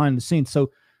what's behind the scenes.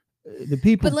 So the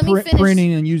people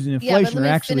printing and using inflation are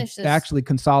actually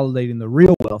consolidating the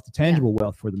real wealth, the tangible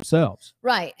wealth for themselves.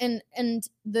 Right. And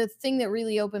the thing that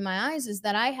really opened my eyes is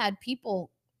that I had people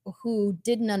who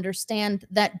didn't understand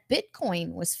that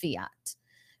Bitcoin was fiat.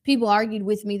 People argued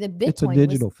with me that Bitcoin it's a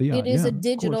digital fiat. It is a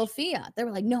digital fiat. They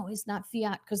were like, no, it's not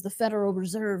fiat because the Federal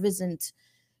Reserve isn't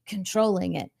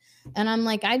controlling it. And I'm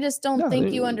like, I just don't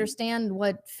think you understand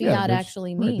what fiat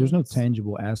actually means. There's no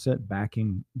tangible asset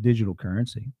backing digital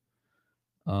currency.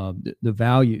 The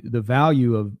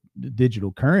value of the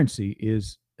digital currency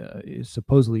is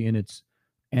supposedly in its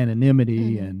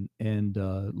anonymity and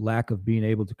lack of being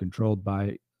able to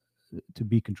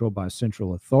be controlled by a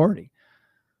central authority.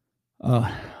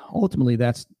 ultimately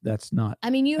that's not I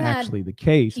mean, you actually the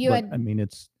case, you but had- I mean,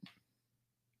 it's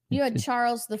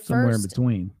Charles the somewhere in First.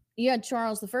 between. You had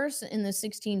Charles I in the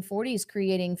 1640s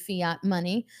creating fiat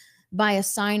money by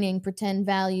assigning pretend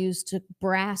values to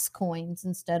brass coins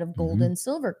instead of gold and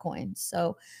silver coins.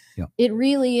 So Yeah. it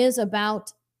really is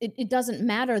about, it doesn't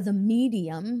matter the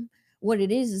medium. What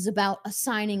it is about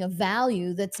assigning a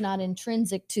value that's not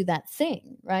intrinsic to that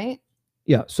thing, right?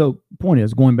 Yeah. So point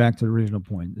is, going back to the original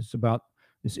point, it's about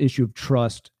this issue of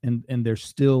trust, and there's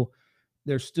still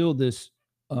this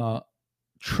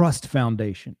trust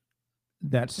foundation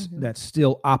that's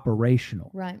still operational,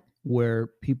 Right.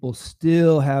 where people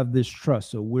still have this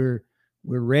trust. So we're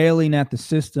railing at the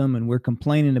system and we're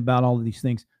complaining about all of these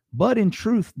things, but in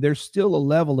truth, there's still a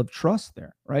level of trust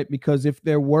there, right? Because if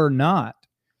there were not,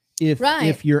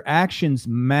 if your actions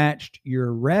matched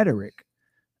your rhetoric,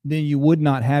 then you would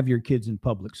not have your kids in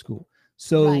public school.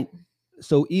 So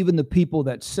so even the people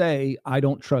that say, I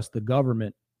don't trust the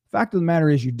government, fact of the matter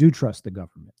is you do trust the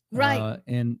government. Right.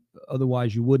 And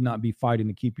otherwise you would not be fighting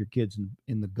to keep your kids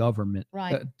in the government,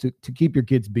 Right. To keep your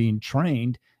kids being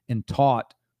trained and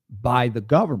taught by the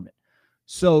government.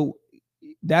 So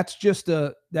that's just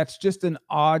an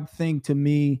odd thing to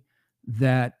me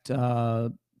that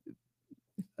a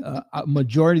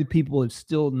majority of people have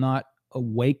still not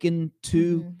awakened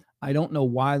to. I don't know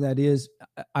why that is.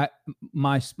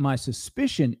 My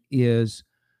suspicion is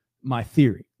my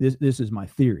theory. This is my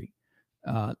theory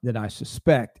that I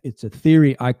suspect. It's a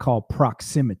theory I call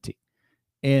proximity.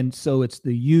 And so it's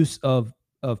the use of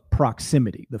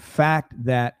proximity. The fact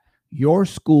that your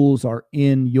schools are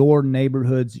in your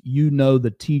neighborhoods, you know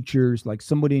the teachers, like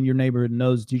somebody in your neighborhood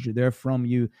knows the teacher, they're from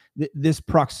you. This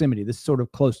proximity, this sort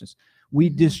of closeness. We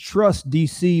distrust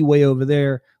DC way over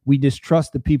there. We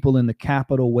distrust the people in the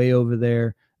Capitol way over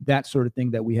there, that sort of thing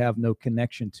that we have no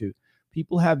connection to.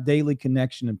 People have daily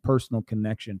connection and personal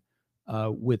connection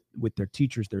with their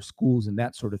teachers, their schools, and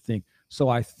that sort of thing. So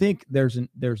I think there's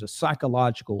a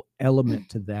psychological element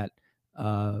to that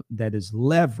that is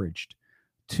leveraged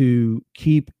to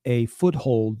keep a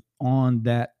foothold on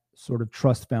that sort of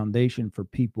trust foundation for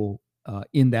people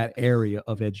in that area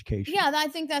of education. Yeah, I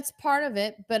think that's part of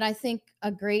it, but I think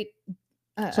a great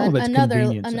Some of it's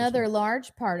convenience as another well.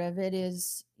 large part of it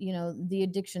is, the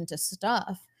addiction to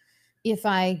stuff. If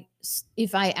I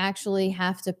actually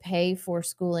have to pay for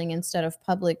schooling instead of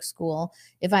public school,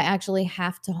 if I actually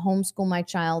have to homeschool my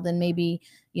child and maybe,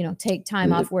 take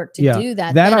time off work to do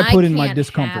that, that then I put in my can't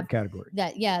discomfort have category.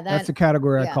 that's the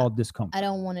category I yeah. call discomfort. I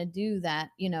don't want to do that,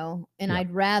 and Yeah.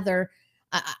 I'd rather,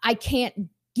 I can't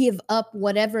give up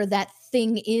whatever that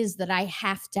thing is that I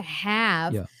have to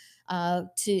have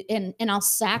and I'll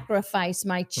sacrifice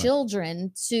my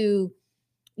children to,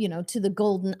 to the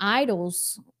golden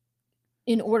idols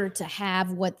in order to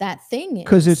have what that thing is.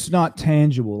 Because it's not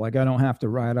tangible. Like I don't have to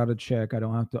write out a check. I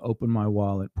don't have to open my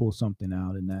wallet, pull something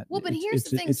out, and that. Well, but it's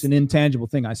the thing: it's an intangible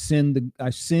thing. I send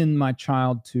my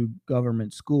child to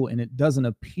government school, and it doesn't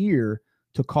appear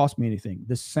to cost me anything.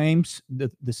 The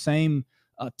same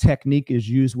technique is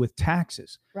used with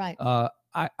taxes. Right.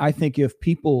 I think if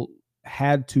people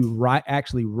had to write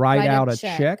out a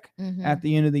check at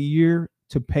the end of the year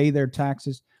to pay their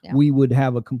taxes, we would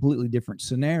have a completely different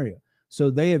scenario. So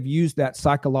they have used that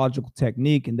psychological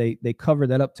technique, and they cover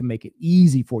that up to make it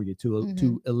easy for you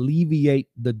to alleviate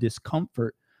the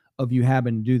discomfort of you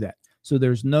having to do that. So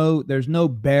there's no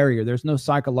barrier. There's no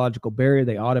psychological barrier.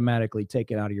 They automatically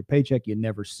take it out of your paycheck. You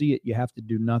never see it. You have to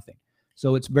do nothing.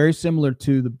 So it's very similar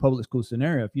to the public school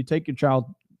scenario. If you take your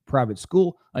child private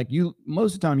school,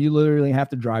 most of the time you literally have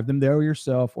to drive them there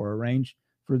yourself or arrange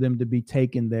for them to be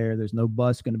taken there. There's no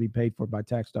bus going to be paid for by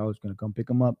tax dollars going to come pick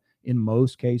them up. In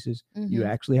most cases, you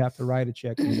actually have to write a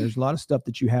check. I mean, there's a lot of stuff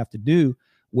that you have to do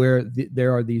where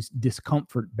there are these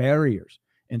discomfort barriers.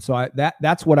 And so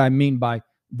that's what I mean by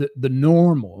the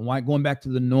normal. And why going back to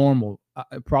the normal,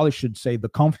 I probably should say the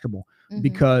comfortable,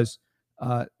 because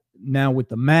now with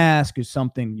the mask is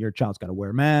something your child's got to wear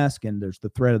a mask, and there's the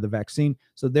threat of the vaccine.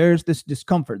 So there's this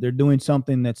discomfort. They're doing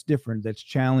something that's different, that's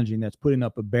challenging, that's putting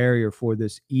up a barrier for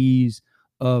this ease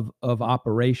of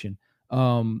operation.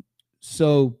 It's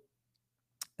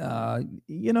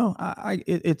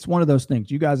one of those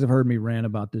things. You guys have heard me rant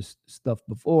about this stuff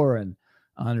before, and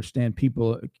I understand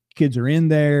kids are in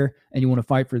there and you want to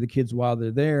fight for the kids while they're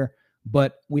there,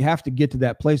 but we have to get to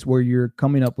that place where you're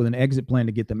coming up with an exit plan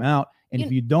to get them out. And if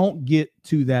you don't get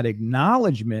to that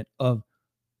acknowledgement of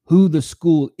who the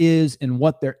school is and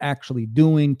what they're actually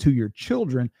doing to your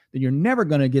children, then you're never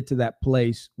going to get to that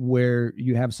place where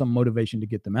you have some motivation to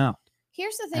get them out.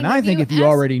 Here's the thing. And I think if you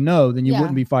already know, then you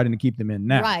wouldn't be fighting to keep them in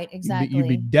now. Right, exactly. You'd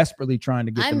be desperately trying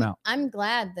to get them out. I'm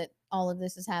glad that all of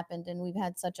this has happened and we've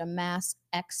had such a mass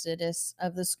exodus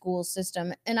of the school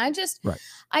system. And I just,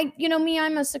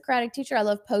 I'm a Socratic teacher. I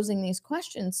love posing these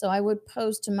questions. So I would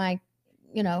pose to my,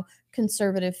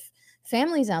 conservative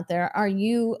families out there, are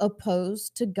you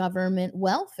opposed to government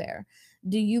welfare?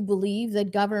 Do you believe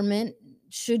that government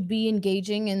should be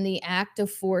engaging in the act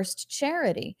of forced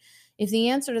charity? If the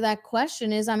answer to that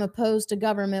question is I'm opposed to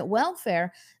government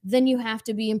welfare, then you have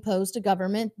to be opposed to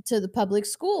the public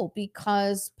school,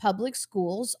 because public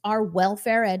schools are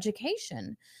welfare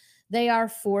education. They are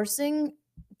forcing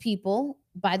people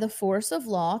by the force of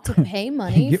law to pay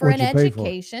money for an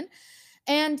education.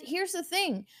 And here's the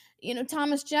thing,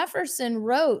 Thomas Jefferson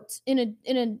wrote in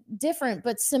a different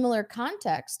but similar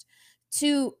context,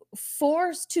 to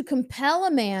compel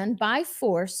a man by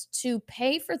force to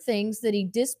pay for things that he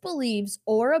disbelieves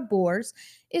or abhors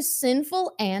is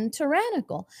sinful and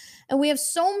tyrannical. And we have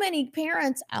so many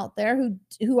parents out there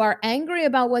who are angry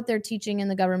about what they're teaching in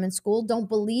the government school, don't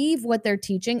believe what they're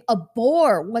teaching,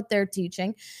 abhor what they're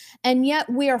teaching, and yet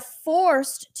we are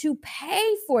forced to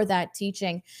pay for that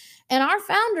teaching. And our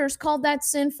founders called that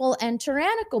sinful and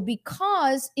tyrannical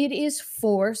because it is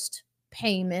forced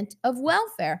payment of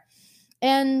welfare.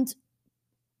 And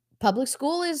public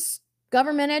school is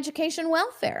government education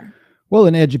welfare. Well,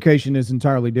 and education is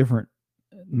entirely different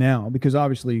now because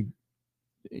obviously,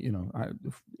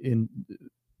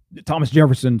 Thomas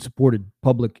Jefferson supported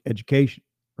public education,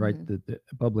 right? Mm-hmm. The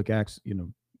public acts,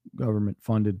 government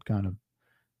funded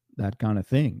that kind of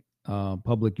thing,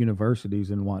 public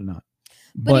universities and whatnot.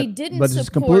 But he didn't. But it's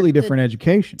completely different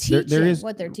education. There is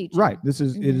what they're teaching. Right.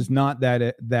 It is not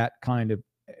that kind of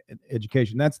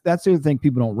education. That's the other thing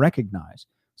people don't recognize.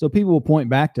 So people will point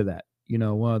back to that.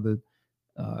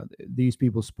 These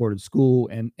people supported school,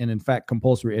 and in fact,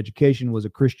 compulsory education was a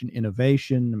Christian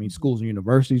innovation. I mean, schools and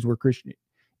universities were Christian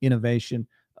innovation.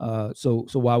 So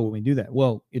why would we do that?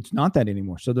 Well, it's not that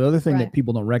anymore. So the other thing that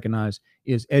people don't recognize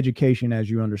is education, as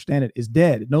you understand it, is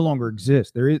dead. It no longer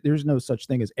exists. There's no such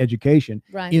thing as education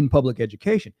in public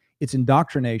education. It's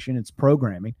indoctrination. It's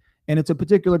programming. And it's a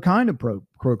particular kind of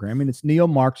programming. It's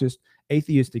neo-Marxist,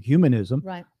 atheistic humanism,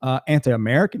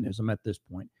 anti-Americanism at this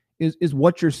point, is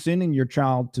what you're sending your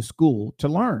child to school to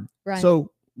learn. Right.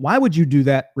 So why would you do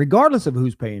that regardless of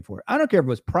who's paying for it? I don't care if it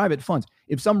was private funds.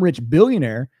 If some rich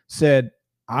billionaire said,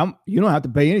 you don't have to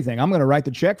pay anything, I'm going to write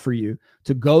the check for you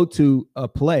to go to a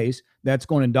place that's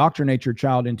going to indoctrinate your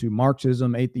child into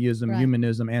Marxism, atheism,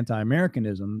 humanism,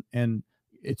 anti-Americanism, and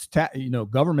it's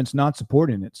government's not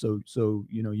supporting it, so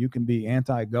you can be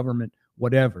anti-government,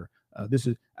 whatever. This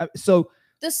is so.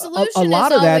 The solution a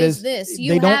lot is of that always is this: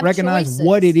 they don't recognize choices.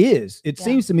 what it is. It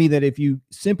seems to me that if you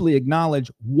simply acknowledge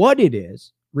what it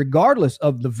is, regardless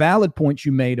of the valid points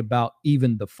you made about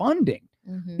even the funding,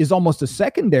 is almost a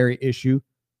secondary issue.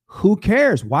 Who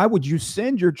cares? Why would you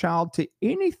send your child to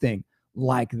anything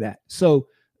like that? So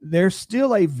there's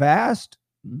still a vast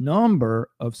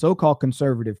number of so-called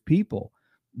conservative people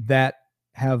that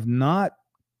have not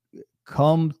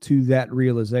come to that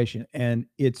realization, and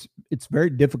it's very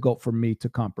difficult for me to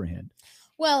comprehend.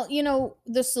 Well,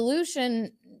 the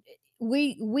solution,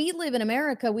 we live in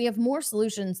America, we have more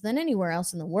solutions than anywhere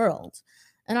else in the world,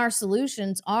 and our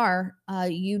solutions are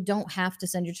you don't have to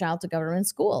send your child to government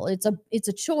school. It's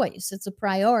a choice. It's a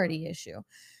priority issue.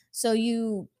 So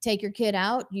you take your kid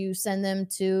out, you send them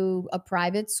to a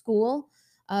private school.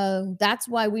 That's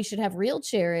why we should have real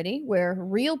charity, where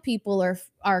real people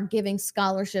are giving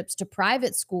scholarships to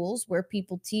private schools where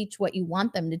people teach what you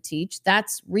want them to teach.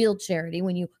 That's real charity,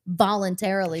 when you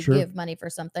voluntarily give money for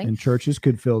something. And churches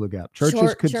could fill the gap.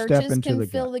 Churches could step into the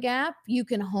gap. Fill the gap. You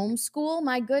can homeschool.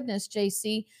 My goodness,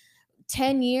 JC,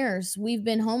 10 years we've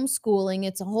been homeschooling.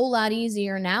 It's a whole lot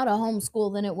easier now to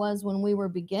homeschool than it was when we were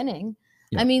beginning.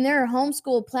 Yeah. I mean, there are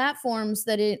homeschool platforms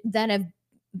that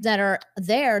are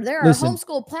there. There are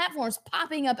homeschool platforms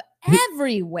popping up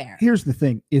everywhere. Here's the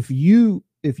thing. If you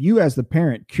as the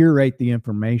parent curate the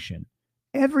information,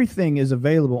 everything is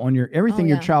available on your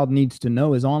child needs to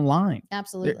know is online.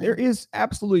 Absolutely. There is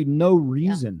absolutely no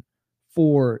reason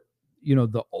for,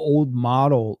 the old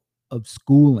model of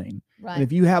schooling. Right. And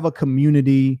if you have a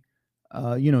community,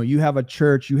 you have a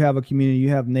church, you have a community,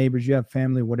 you have neighbors, you have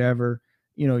family, whatever,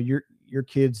 your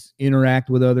kids interact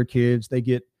with other kids. They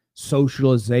get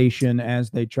socialization, as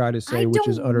they try to say, which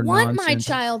is utter nonsense. I don't want my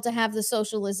child to have the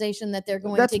socialization that they're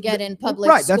going to get in public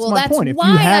school. That's my point.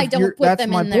 Why I don't put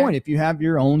them in there. That's my point. If you have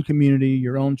your own community,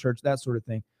 your own church, that sort of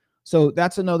thing. So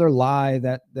that's another lie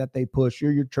that they push.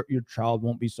 Your child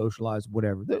won't be socialized,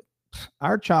 whatever.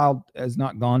 Our child has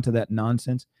not gone to that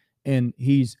nonsense. and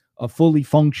he's a fully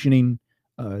functioning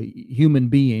human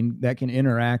being that can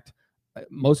interact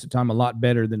most of the time a lot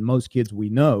better than most kids we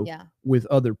know with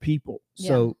other people.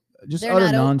 So just They're utter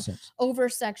not nonsense.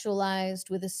 Over-sexualized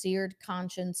with a seared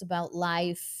conscience about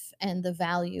life and the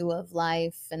value of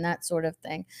life and that sort of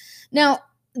thing. Now,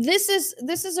 this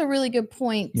is a really good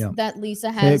point that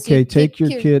Lisa has. Okay, take your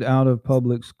kid out of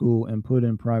public school and put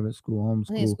in private school,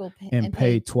 homeschool, and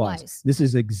pay twice. This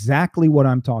is exactly what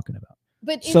I'm talking about.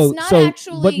 But it's not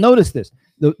actually. But notice this: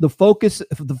 the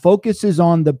focus is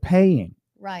on the paying.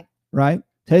 Right.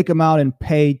 Take them out and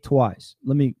pay twice.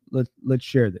 Let's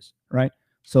share this. Right.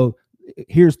 So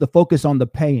here's the focus on the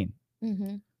paying.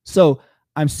 So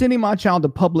I'm sending my child to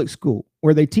public school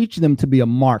where they teach them to be a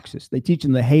Marxist. They teach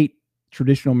them to hate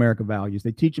traditional American values.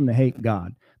 They teach them to hate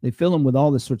God. They fill them with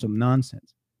all this sorts of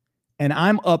nonsense. And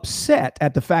I'm upset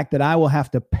at the fact that I will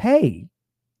have to pay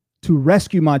to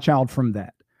rescue my child from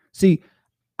that. See,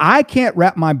 I can't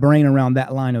wrap my brain around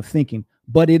that line of thinking,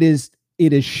 but it is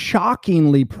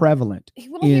shockingly prevalent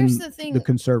in the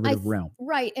conservative realm.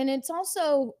 Right. And it's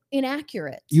also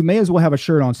inaccurate. You may as well have a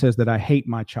shirt on that says that I hate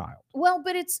my child. Well,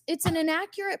 but it's an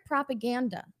inaccurate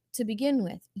propaganda to begin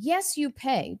with. Yes, you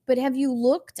pay, but have you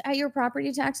looked at your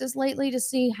property taxes lately to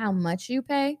see how much you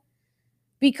pay?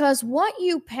 Because what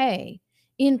you pay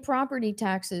in property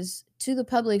taxes to the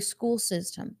public school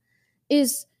system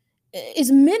is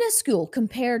minuscule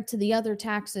compared to the other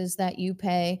taxes that you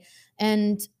pay,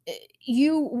 and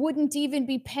you wouldn't even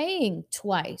be paying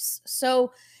twice.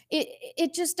 So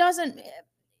it just doesn't.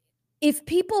 If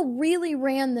people really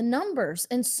ran the numbers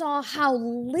and saw how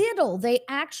little they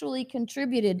actually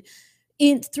contributed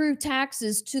through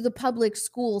taxes to the public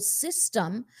school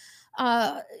system,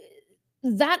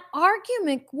 that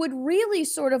argument would really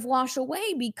sort of wash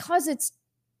away, because it's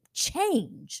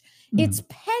change. It's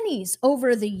pennies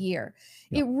over the year.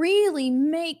 It really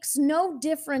makes no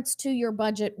difference to your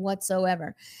budget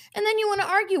whatsoever. And then you want to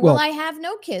argue, well, I have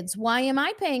no kids. Why am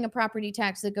I paying a property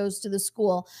tax that goes to the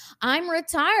school? I'm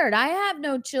retired. I have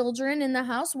no children in the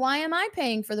house. Why am I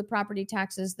paying for the property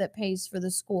taxes that pays for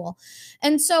the school?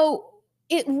 And so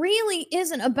it really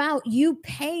isn't about you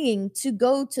paying to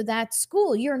go to that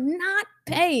school. You're not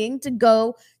paying to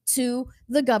go to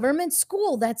the government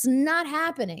school. That's not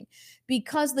happening,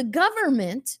 because the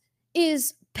government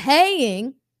is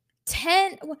paying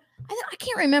I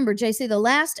can't remember, JC, the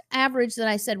last average that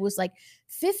I said was like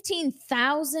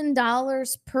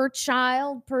 $15,000 per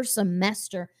child per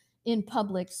semester in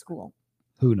public school.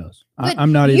 Who knows?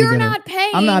 I'm not even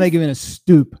going to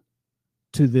stoop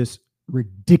to this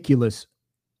ridiculous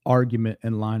argument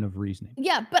and line of reasoning.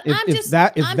 Yeah, but I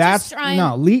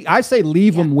say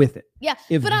leave them with it. Yeah,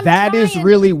 if that is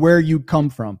really where you come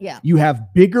from, you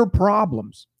have bigger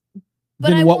problems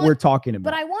than what we're talking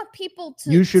about. But I want people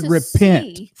to. You should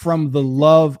repent from the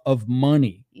love of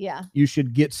money. Yeah, you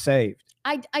should get saved.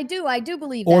 I do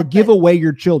believe or that. Give away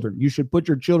your children. You should put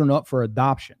your children up for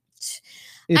adoption.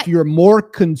 If you're more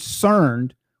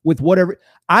concerned with whatever,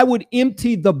 I would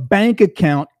empty the bank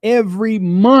account every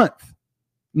month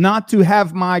not to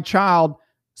have my child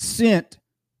sent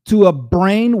to a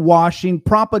brainwashing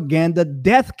propaganda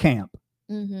death camp.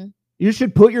 You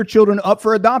should put your children up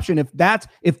for adoption if that's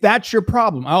your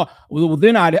problem. Oh, well,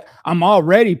 then I'm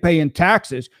already paying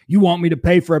taxes. You want me to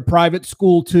pay for a private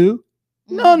school too?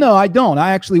 No, I don't.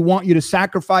 I actually want you to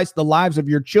sacrifice the lives of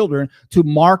your children to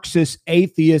Marxist,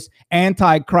 atheist,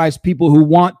 antichrist people who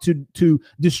want to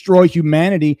destroy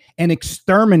humanity and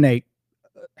exterminate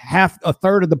a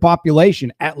third of the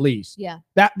population at least. Yeah.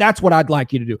 That's what I'd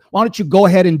like you to do. Why don't you go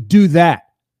ahead and do that?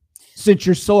 Since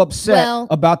you're so upset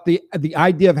about the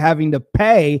idea of having to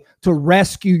pay to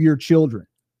rescue your children.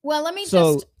 Well, let me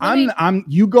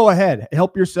you go ahead,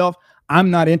 help yourself. I'm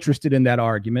not interested in that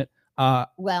argument.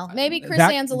 Maybe Chris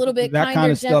Ann's a little bit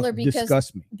kinder, gentler,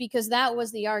 because that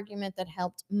was the argument that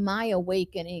helped my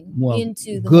awakening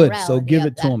into the morality. So give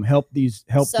it to them. Help these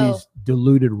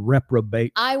deluded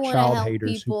reprobate child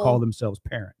haters who call themselves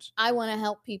parents. I want to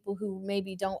help people who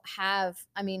maybe don't have,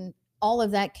 all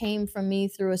of that came from me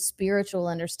through a spiritual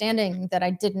understanding that I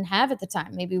didn't have at the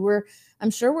time. I'm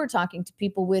sure we're talking to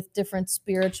people with different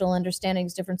spiritual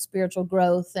understandings, different spiritual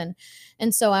growth. And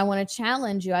so I want to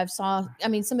challenge you.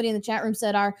 Somebody in the chat room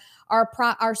said our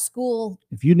school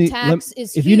tax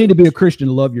is huge. If you need to be a Christian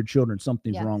to love your children,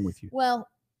 something's wrong with you. Well,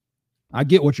 I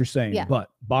get what you're saying, but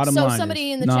bottom line,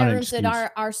 somebody in the chat room said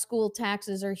our school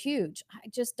taxes are huge. I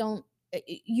just don't,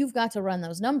 you've got to run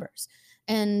those numbers.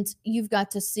 And you've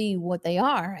got to see what they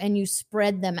are, and you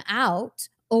spread them out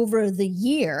over the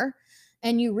year,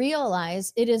 and you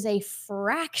realize it is a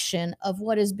fraction of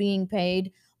what is being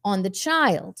paid on the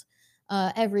child.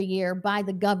 every year by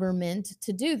the government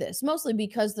to do this, mostly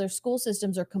because their school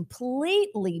systems are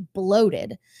completely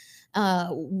bloated.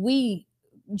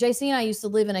 JC and I used to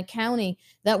live in a county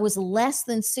that was less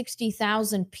than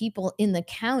 60,000 people in the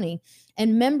county,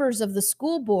 and members of the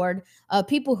school board,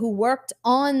 people who worked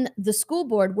on the school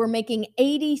board, were making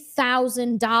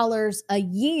 $80,000 a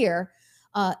year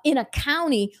in a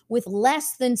county with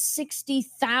less than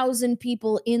 60,000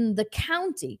 people in the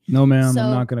county. No, ma'am,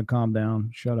 I'm not going to calm down.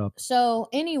 Shut up. So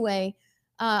anyway,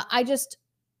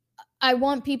 I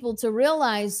want people to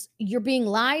realize you're being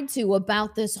lied to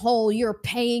about this whole you're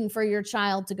paying for your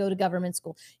child to go to government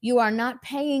school. You are not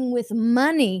paying with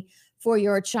money for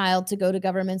your child to go to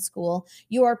government school.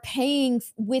 You are paying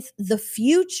with the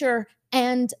future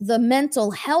and the mental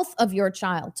health of your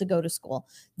child to go to school.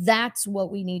 That's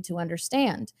what we need to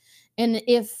understand. And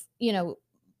if,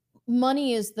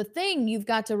 money is the thing, you've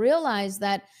got to realize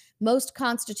that most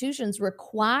constitutions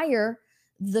require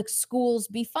the schools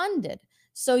be funded.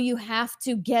 So you have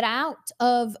to get out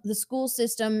of the school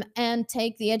system and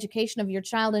take the education of your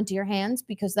child into your hands,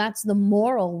 because that's the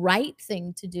moral right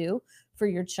thing to do for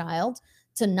your child,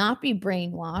 to not be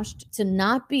brainwashed, to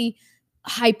not be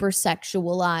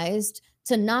hypersexualized,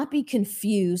 to not be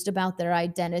confused about their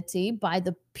identity by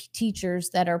the teachers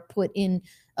that are put in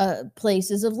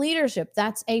places of leadership.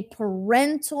 That's a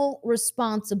parental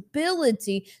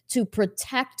responsibility to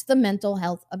protect the mental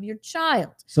health of your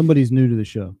child. Somebody's new to the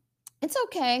show. It's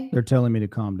okay. They're telling me to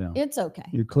calm down. It's okay.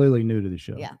 You're clearly new to the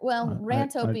show. Yeah. Well,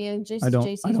 Rantopia,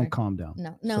 JC. I don't calm down.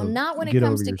 No, So not when it get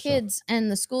comes over to yourself. kids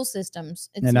and the school systems.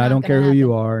 It's And not I don't care gonna who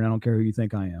you happen. are, and I don't care who you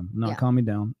think I am. I'm not Yeah. calming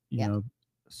down, you Yeah. know.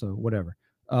 So whatever.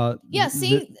 Yeah.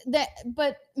 See that,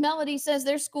 but Melody says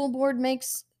their school board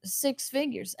makes six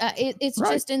figures. It's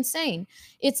Right. just insane.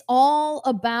 It's all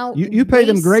about you pay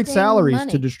them great wasting salaries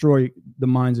money. to destroy the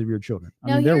minds of your children. I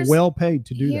Now, mean, they're here's- well paid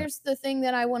to do that. Here's the thing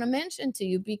that I want to mention to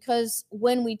you, because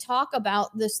when we talk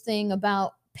about this thing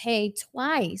about pay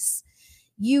twice,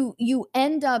 you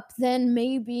end up then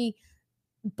maybe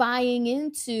buying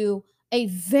into a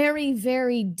very,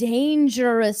 very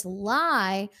dangerous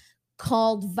lie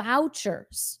called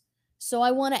vouchers. So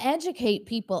I want to educate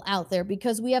people out there,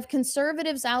 because we have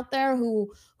conservatives out there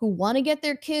who want to get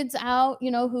their kids out,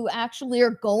 who actually are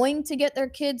going to get their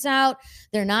kids out.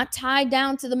 They're not tied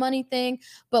down to the money thing,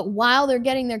 but while they're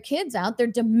getting their kids out, they're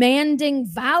demanding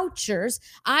vouchers.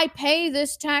 I pay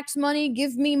this tax money,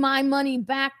 give me my money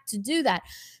back to do that.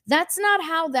 That's not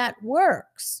how that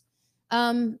works.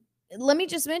 Let me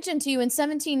just mention to you, in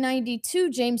 1792,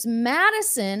 James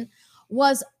Madison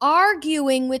was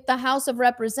arguing with the House of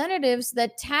Representatives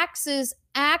that taxes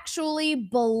actually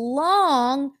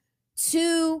belong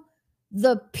to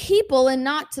the people and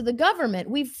not to the government.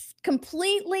 We've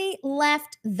completely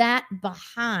left that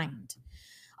behind.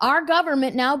 Our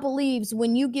government now believes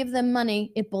when you give them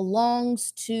money, it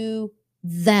belongs to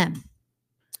them.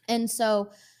 And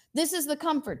so this is the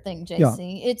comfort thing,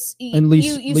 JC. It's And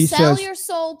you Lee sell says- your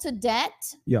soul to debt.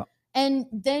 Yeah. And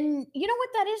then you know what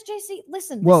that is, JC?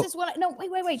 Listen, Well, this is what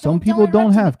wait. Some people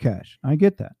don't have cash. I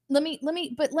get that. Let me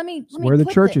Where the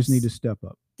put churches this. need to step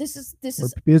up. This is Where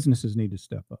businesses need to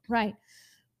step up. right.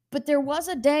 But there was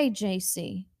a day,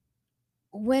 JC,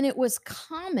 when it was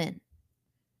common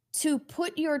to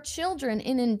put your children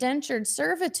in indentured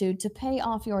servitude to pay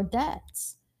off your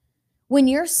debts. When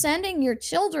you're sending your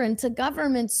children to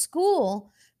government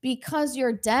school because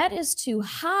your debt is too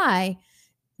high,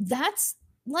 that's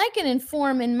like in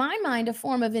my mind, a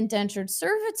form of indentured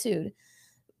servitude.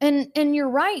 And you're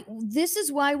right. This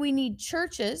is why we need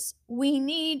churches. We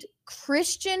need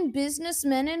Christian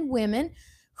businessmen and women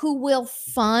who will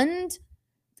fund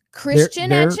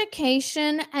Christian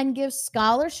education and give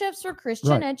scholarships for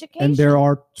Christian education. And there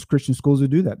are Christian schools that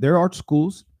do that. There are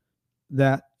schools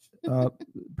that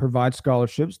provide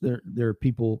scholarships. There are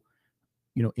people,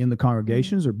 in the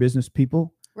congregations or business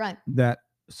people right. that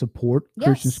support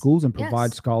Christian Yes. schools and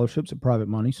provide Yes. scholarships and private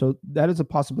money. So that is a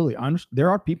possibility. There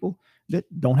are people that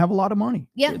don't have a lot of money.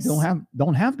 Yes. They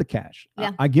don't have the cash.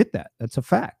 Yeah. I get that. That's a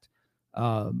fact.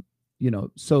 But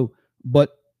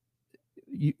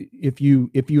if you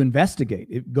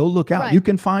investigate, go look out. Right. You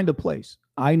can find a place.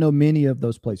 I know many of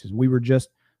those places. We were just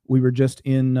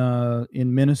in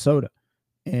Minnesota,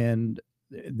 and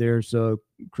there's a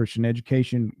Christian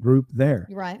education group there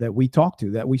Right. that we talked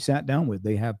to, that we sat down with.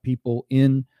 They have people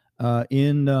in that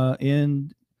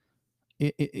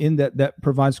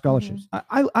provide scholarships.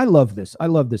 I love this. I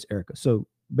love this, Erica. So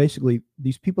basically,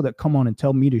 these people that come on and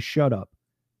tell me to shut up,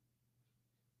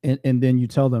 and then you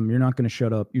tell them you're not going to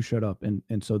shut up, you shut up, and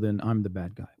so then I'm the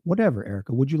bad guy. Whatever,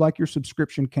 Erica. Would you like your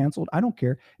subscription canceled? I don't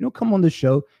care. Come on this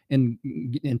show and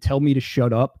tell me to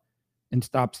shut up. and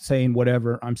stop saying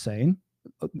whatever I'm saying,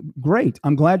 great.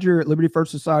 I'm glad you're at Liberty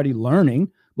First Society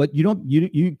learning, but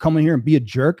you come in here and be a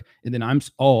jerk. And then I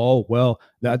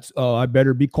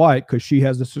better be quiet because she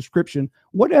has a subscription.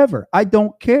 Whatever. I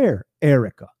don't care,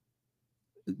 Erica.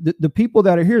 The people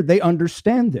that are here, they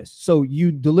understand this. So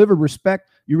you deliver respect,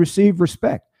 you receive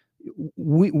respect.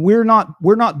 We're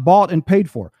not bought and paid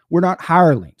for. We're not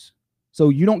hirelings. So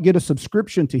you don't get a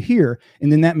subscription to here, and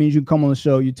then that means you come on the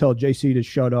show, you tell JC to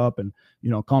shut up and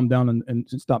calm down and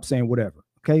stop saying whatever.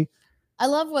 Okay. I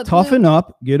love what toughen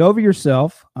up, get over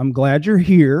yourself. I'm glad you're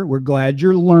here. We're glad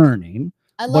you're learning.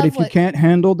 But if you can't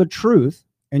handle the truth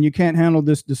and you can't handle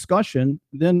this discussion,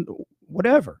 then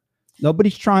whatever.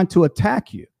 Nobody's trying to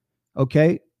attack you.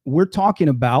 Okay. We're talking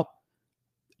about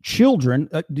children.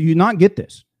 Do you not get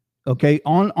this? Okay.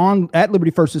 At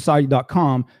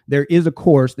libertyfirstsociety.com, there is a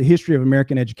course, The History of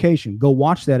American Education. Go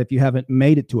watch that if you haven't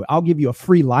made it to it. I'll give you a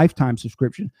free lifetime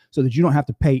subscription so that you don't have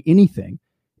to pay anything.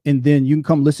 And then you can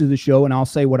come listen to the show and I'll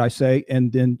say what I say.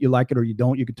 And then you like it or you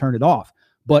don't, you can turn it off.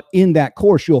 But in that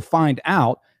course, you'll find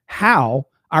out how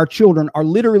our children are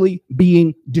literally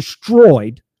being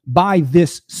destroyed by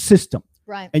this system.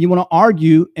 Right. And you want to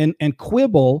argue and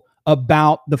quibble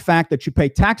about the fact that you pay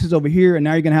taxes over here and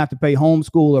now you're going to have to pay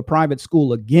homeschool or private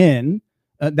school again.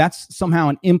 That's somehow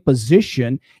an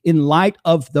imposition in light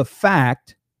of the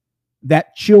fact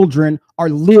that children are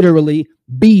literally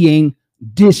being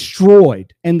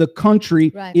destroyed and the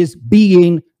country is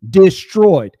being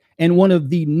destroyed. And one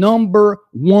of the number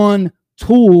one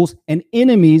tools and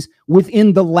enemies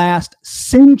within the last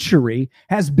century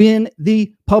has been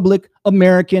the public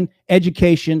American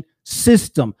education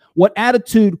system. What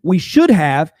attitude we should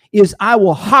have is, I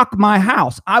will hawk my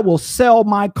house. I will sell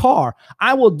my car.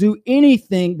 I will do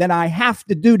anything that I have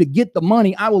to do to get the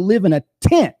money. I will live in a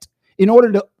tent in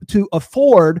order to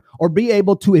afford or be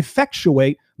able to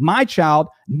effectuate my child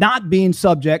not being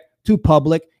subject to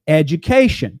public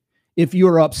education. If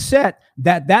you're upset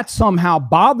that somehow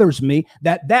bothers me,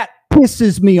 that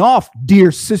pisses me off,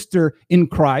 dear sister in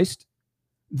Christ,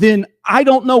 then I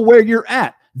don't know where you're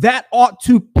at. That ought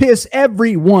to piss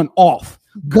everyone off.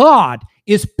 God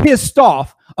is pissed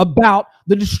off about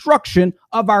the destruction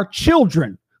of our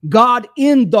children. God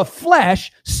in the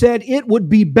flesh said it would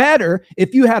be better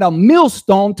if you had a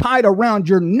millstone tied around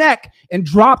your neck and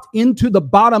dropped into the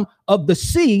bottom of the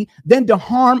sea than to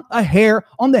harm a hair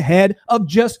on the head of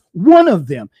just one of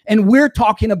them. And we're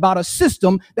talking about a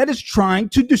system that is trying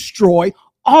to destroy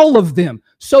all of them.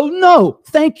 So no,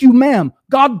 thank you, ma'am.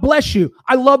 God bless you.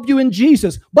 I love you in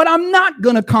Jesus. But I'm not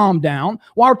going to calm down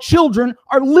while children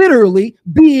are literally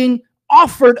being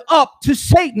offered up to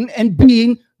Satan and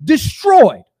being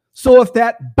destroyed. So if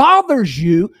that bothers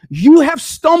you, you have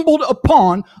stumbled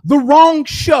upon the wrong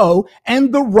show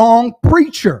and the wrong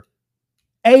preacher.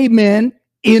 Amen.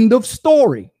 End of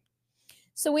story.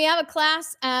 So we have a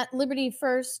class at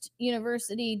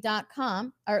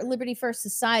libertyfirstuniversity.com or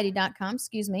libertyfirstsociety.com,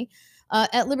 excuse me,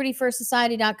 at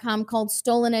libertyfirstsociety.com called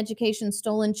Stolen Education,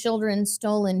 Stolen Children,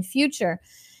 Stolen Future.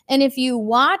 And if you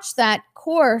watch that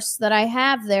course that I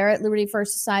have there at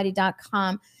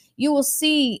libertyfirstsociety.com, you will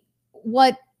see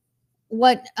what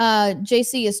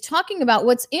JC is talking about.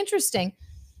 What's interesting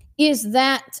is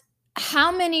that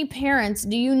how many parents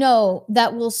do you know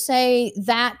that will say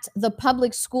that the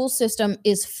public school system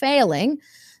is failing?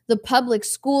 The public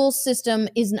school system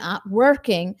is not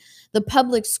working. The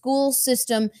public school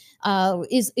system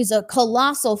is a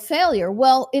colossal failure.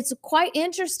 Well, it's quite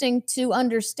interesting to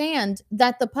understand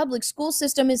that the public school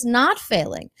system is not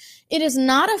failing. It is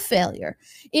not a failure.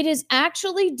 It is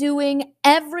actually doing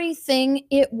everything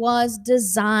it was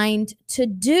designed to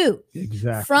do.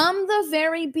 Exactly. From the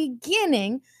very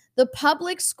beginning, the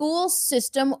public school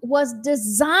system was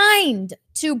designed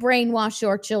to brainwash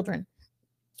your children.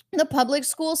 The public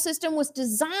school system was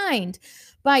designed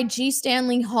by G.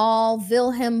 Stanley Hall,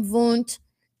 Wilhelm Wundt,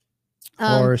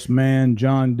 Horace Mann,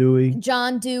 John Dewey,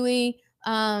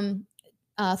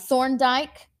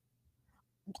 Thorndike,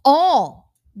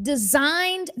 all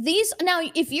designed these. Now,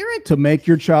 if you're to make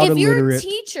your child illiterate, if you're a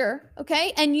teacher,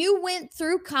 okay, and you went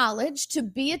through college to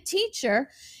be a teacher,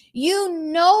 you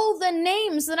know the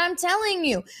names that I'm telling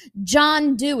you.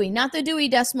 John Dewey, not the Dewey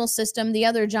Decimal System, the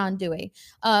other John Dewey.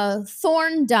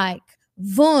 Thorndike,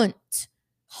 Wundt,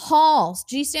 Hall,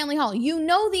 G. Stanley Hall. You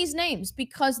know these names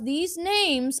because these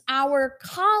names our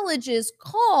colleges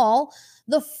call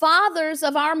the fathers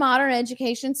of our modern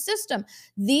education system.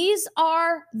 These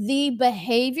are the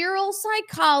behavioral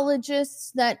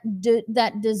psychologists that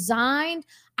designed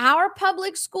our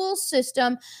public school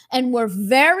system and were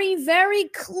very, very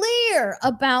clear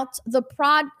about the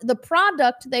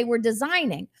product they were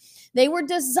designing. They were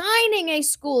designing a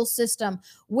school system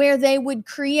where they would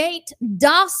create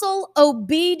docile,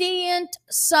 obedient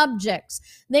subjects.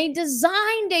 They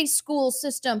designed a school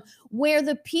system where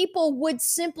the people would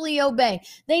simply obey.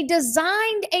 They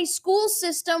designed a school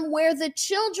system where the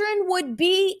children would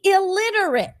be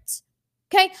illiterate.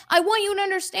 Okay, I want you to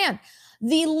understand.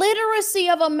 The literacy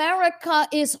of America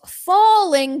is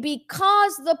falling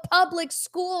because the public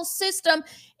school system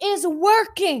is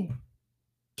working.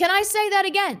 Can I say that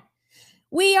again?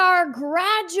 We are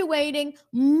graduating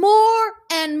more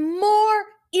and more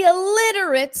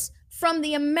illiterates from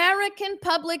the American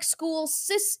public school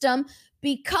system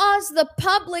because the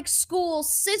public school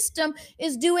system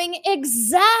is doing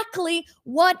exactly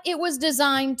what it was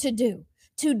designed to do,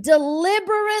 to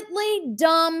deliberately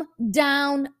dumb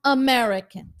down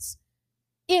Americans.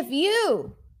 If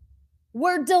you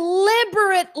were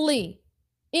deliberately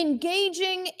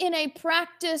engaging in a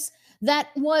practice that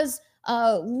was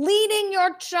leading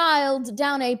your child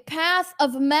down a path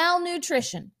of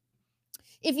malnutrition,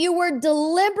 if you were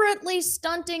deliberately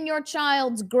stunting your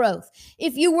child's growth,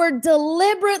 if you were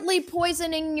deliberately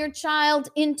poisoning your child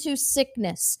into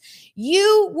sickness,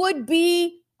 you would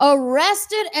be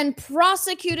arrested and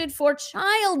prosecuted for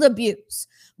child abuse.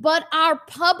 But our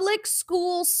public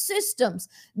school systems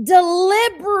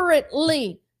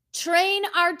deliberately train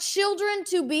our children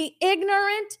to be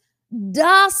ignorant,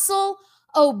 docile,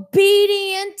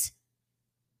 obedient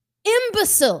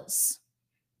imbeciles.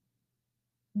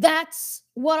 That's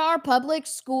what our public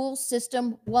school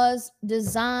system was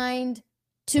designed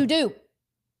to do.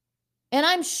 And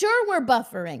I'm sure we're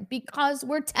buffering because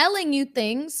we're telling you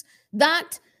things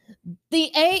that the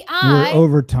AI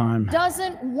overtime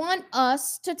doesn't want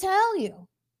us to tell you.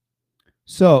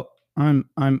 So I'm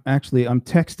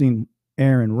texting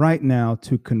Aaron right now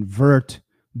to convert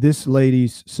this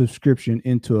lady's subscription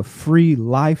into a free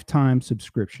lifetime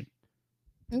subscription.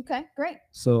 Okay, great.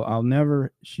 So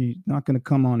she's not going to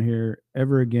come on here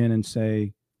ever again and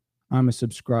say, I'm a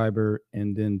subscriber,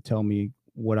 and then tell me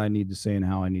what I need to say and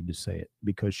how I need to say it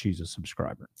because she's a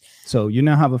subscriber. So you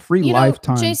now have a free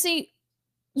lifetime JC,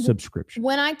 subscription.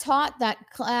 When I taught that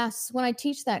class, when I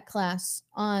teach that class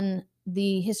on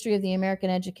the history of the American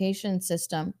education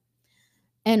system,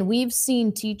 and we've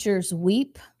seen teachers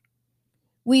weep,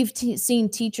 we've seen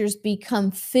teachers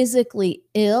become physically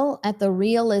ill at the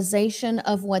realization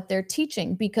of what they're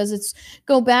teaching, because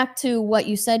go back to what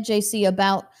you said, JC,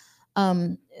 about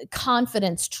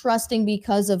confidence, trusting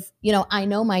because of, I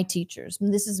know my teachers.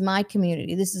 This is my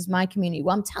community. This is my community.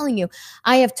 Well, I'm telling you,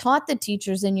 I have taught the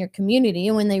teachers in your community,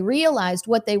 and when they realized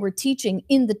what they were teaching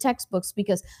in the textbooks,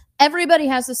 because everybody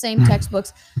has the same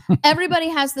textbooks, everybody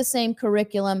has the same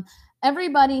curriculum,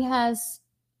 everybody has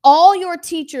all your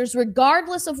teachers,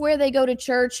 regardless of where they go to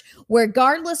church,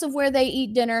 regardless of where they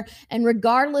eat dinner, and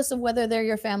regardless of whether they're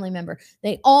your family member,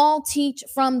 they all teach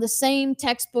from the same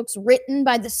textbooks written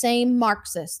by the same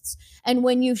Marxists. And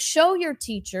when you show your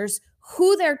teachers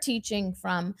who they're teaching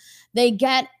from, they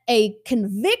get a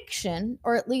conviction,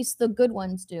 or at least the good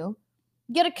ones do,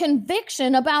 get a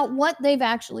conviction about what they've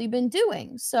actually been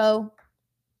doing. So,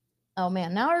 oh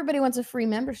man, now everybody wants a free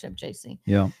membership, JC.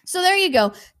 Yeah. So there you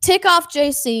go. Tick off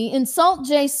JC, insult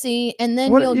JC, and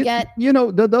then you'll get.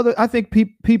 I think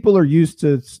people are used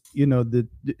to,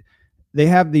 they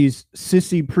have these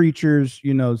sissy preachers,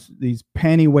 these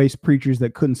panty waist preachers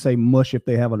that couldn't say mush if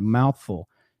they have a mouthful.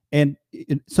 And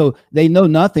so they know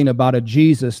nothing about a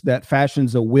Jesus that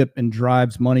fashions a whip and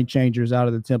drives money changers out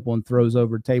of the temple and throws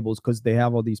over tables, because they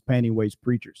have all these panty waist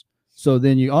preachers. So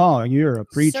then you're a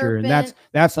preacher, Serpent, and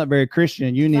that's not very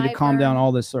Christian. You need to calm down,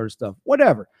 all this sort of stuff.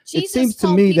 Whatever. Jesus it seems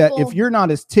to me that if you're not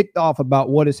as ticked off about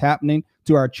what is happening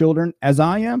to our children as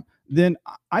I am, then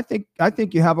I think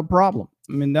you have a problem.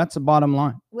 I mean, that's the bottom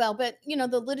line. Well, but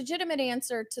the legitimate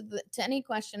answer to any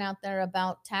question out there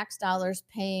about tax dollars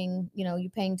paying, you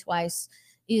paying twice,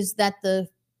 is that the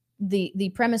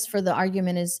premise for the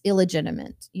argument is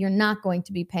illegitimate. You're not going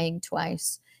to be paying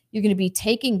twice. You're going to be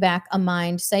taking back a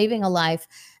mind, saving a life,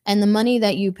 and the money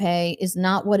that you pay is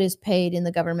not what is paid in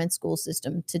the government school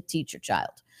system to teach your child.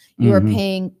 You are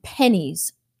paying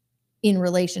pennies in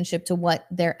relationship to what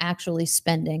they're actually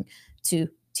spending to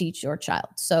teach your child.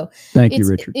 So thank you,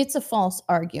 Richard. It's a false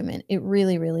argument. It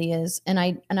really, really is. And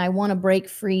I want to break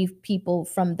free people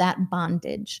from that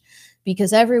bondage,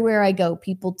 because everywhere I go,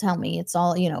 people tell me it's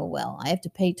all, well, I have to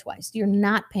pay twice. You're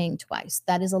not paying twice.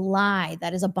 That is a lie.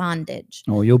 That is a bondage.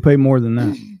 Oh, you'll pay more than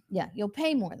that. Yeah, you'll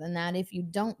pay more than that if you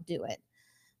don't do it.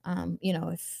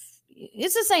 If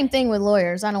it's the same thing with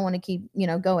lawyers. I don't want to keep,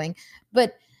 going,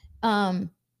 but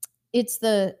it's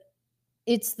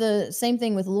it's the same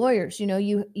thing with lawyers. You know,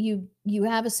 you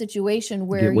have a situation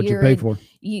where Get what you you're pay in, for.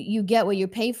 you get what you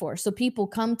pay for. So people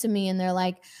come to me and they're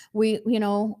like,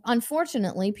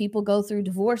 unfortunately, people go through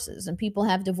divorces, and people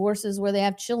have divorces where they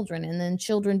have children, and then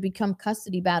children become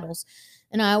custody battles.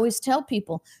 And I always tell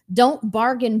people, don't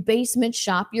bargain basement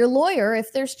shop your lawyer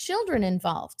if there's children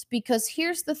involved, because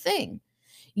here's the thing.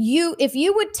 If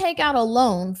you would take out a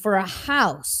loan for a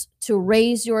house to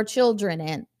raise your children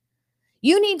in,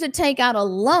 you need to take out a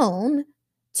loan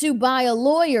to buy a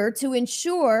lawyer to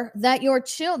ensure that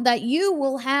that you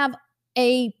will have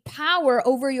a power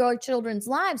over your children's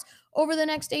lives over the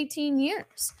next 18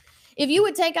 years. If you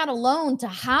would take out a loan to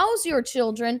house your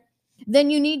children,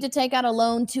 then you need to take out a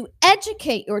loan to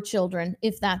educate your children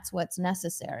if that's what's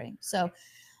necessary. So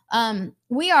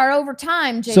we are over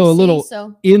time, JC. So a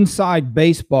little inside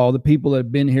baseball, the people that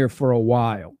have been here for a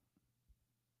while,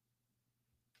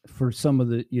 for some of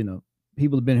the,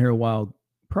 people have been here a while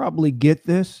probably get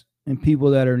this, and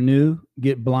people that are new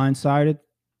get blindsided.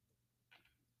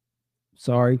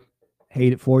 Sorry,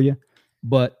 hate it for you.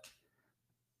 But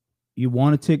you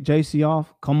want to tick JC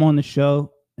off, come on the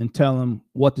show and tell him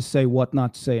what to say, what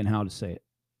not to say, and how to say it.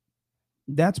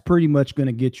 That's pretty much going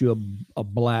to get you a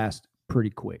blast pretty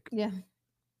quick. Yeah.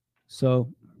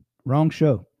 So, wrong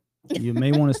show. You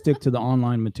may want to stick to the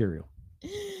online material.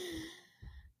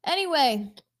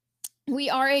 Anyway, we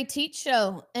are a teach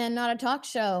show and not a talk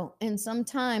show. And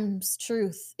sometimes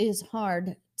truth is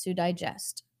hard to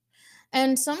digest.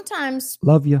 And sometimes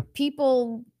love you.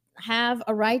 People have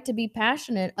a right to be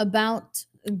passionate about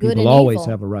good people and evil. Always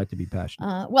have a right to be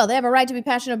passionate. Well, they have a right to be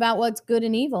passionate about what's good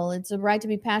and evil. It's a right to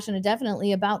be passionate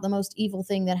definitely about the most evil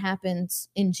thing that happens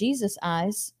in Jesus'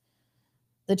 eyes,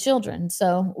 the children.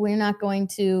 So we're not going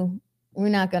to,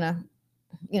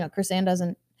 Chris-Ann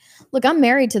doesn't, look, I'm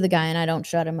married to the guy and I don't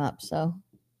shut him up. So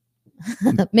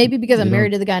maybe because I'm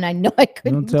married to the guy and I know I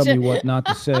couldn't. Don't tell me what not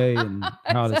to say and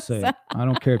how to say it. I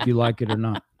don't care if you like it or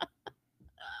not.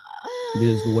 It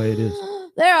is the way it is.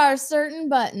 There are certain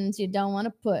buttons you don't want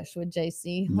to push with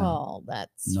JC Hall.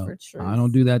 That's for sure. I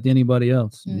don't do that to anybody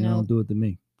else. You don't do it to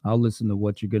me. I'll listen to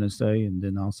what you're going to say, and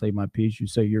then I'll say my piece. You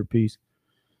say your piece.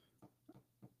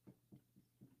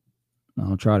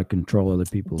 I'll try to control other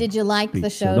people. Did you like the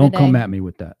show today? Don't come at me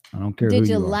with that. I don't care who you are. Did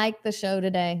you like the show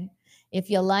today? If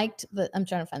you liked I'm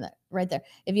trying to find that right there.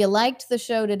 If you liked the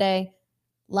show today,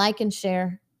 like and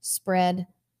share, spread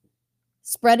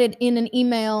it in an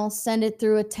email, send it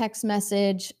through a text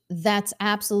message. That's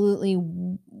absolutely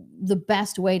the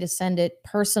best way to send it.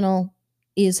 Personal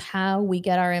is how we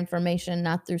get our information,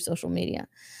 not through social media.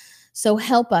 So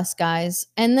help us, guys.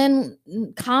 And then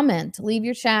comment, leave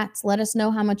your chats. Let us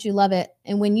know how much you love it.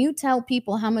 And when you tell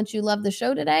people how much you love the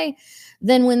show today,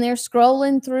 then when they're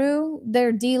scrolling through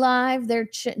their DLive,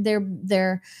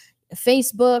 their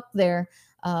Facebook, their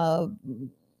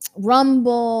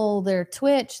Rumble, their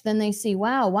Twitch, then they see,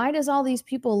 wow, why do all these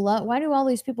people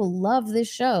love this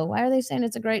show? Why are they saying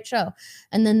it's a great show?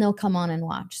 And then they'll come on and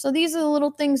watch. So these are the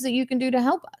little things that you can do to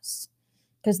help us,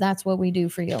 because that's what we do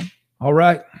for you. All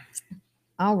right.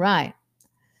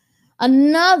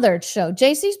 Another show.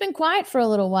 JC's been quiet for a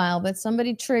little while, but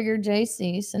somebody triggered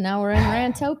JC. So now we're in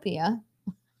Rantopia.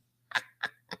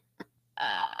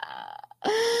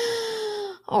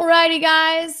 All righty,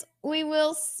 guys. We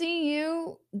will see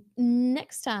you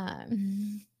next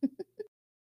time.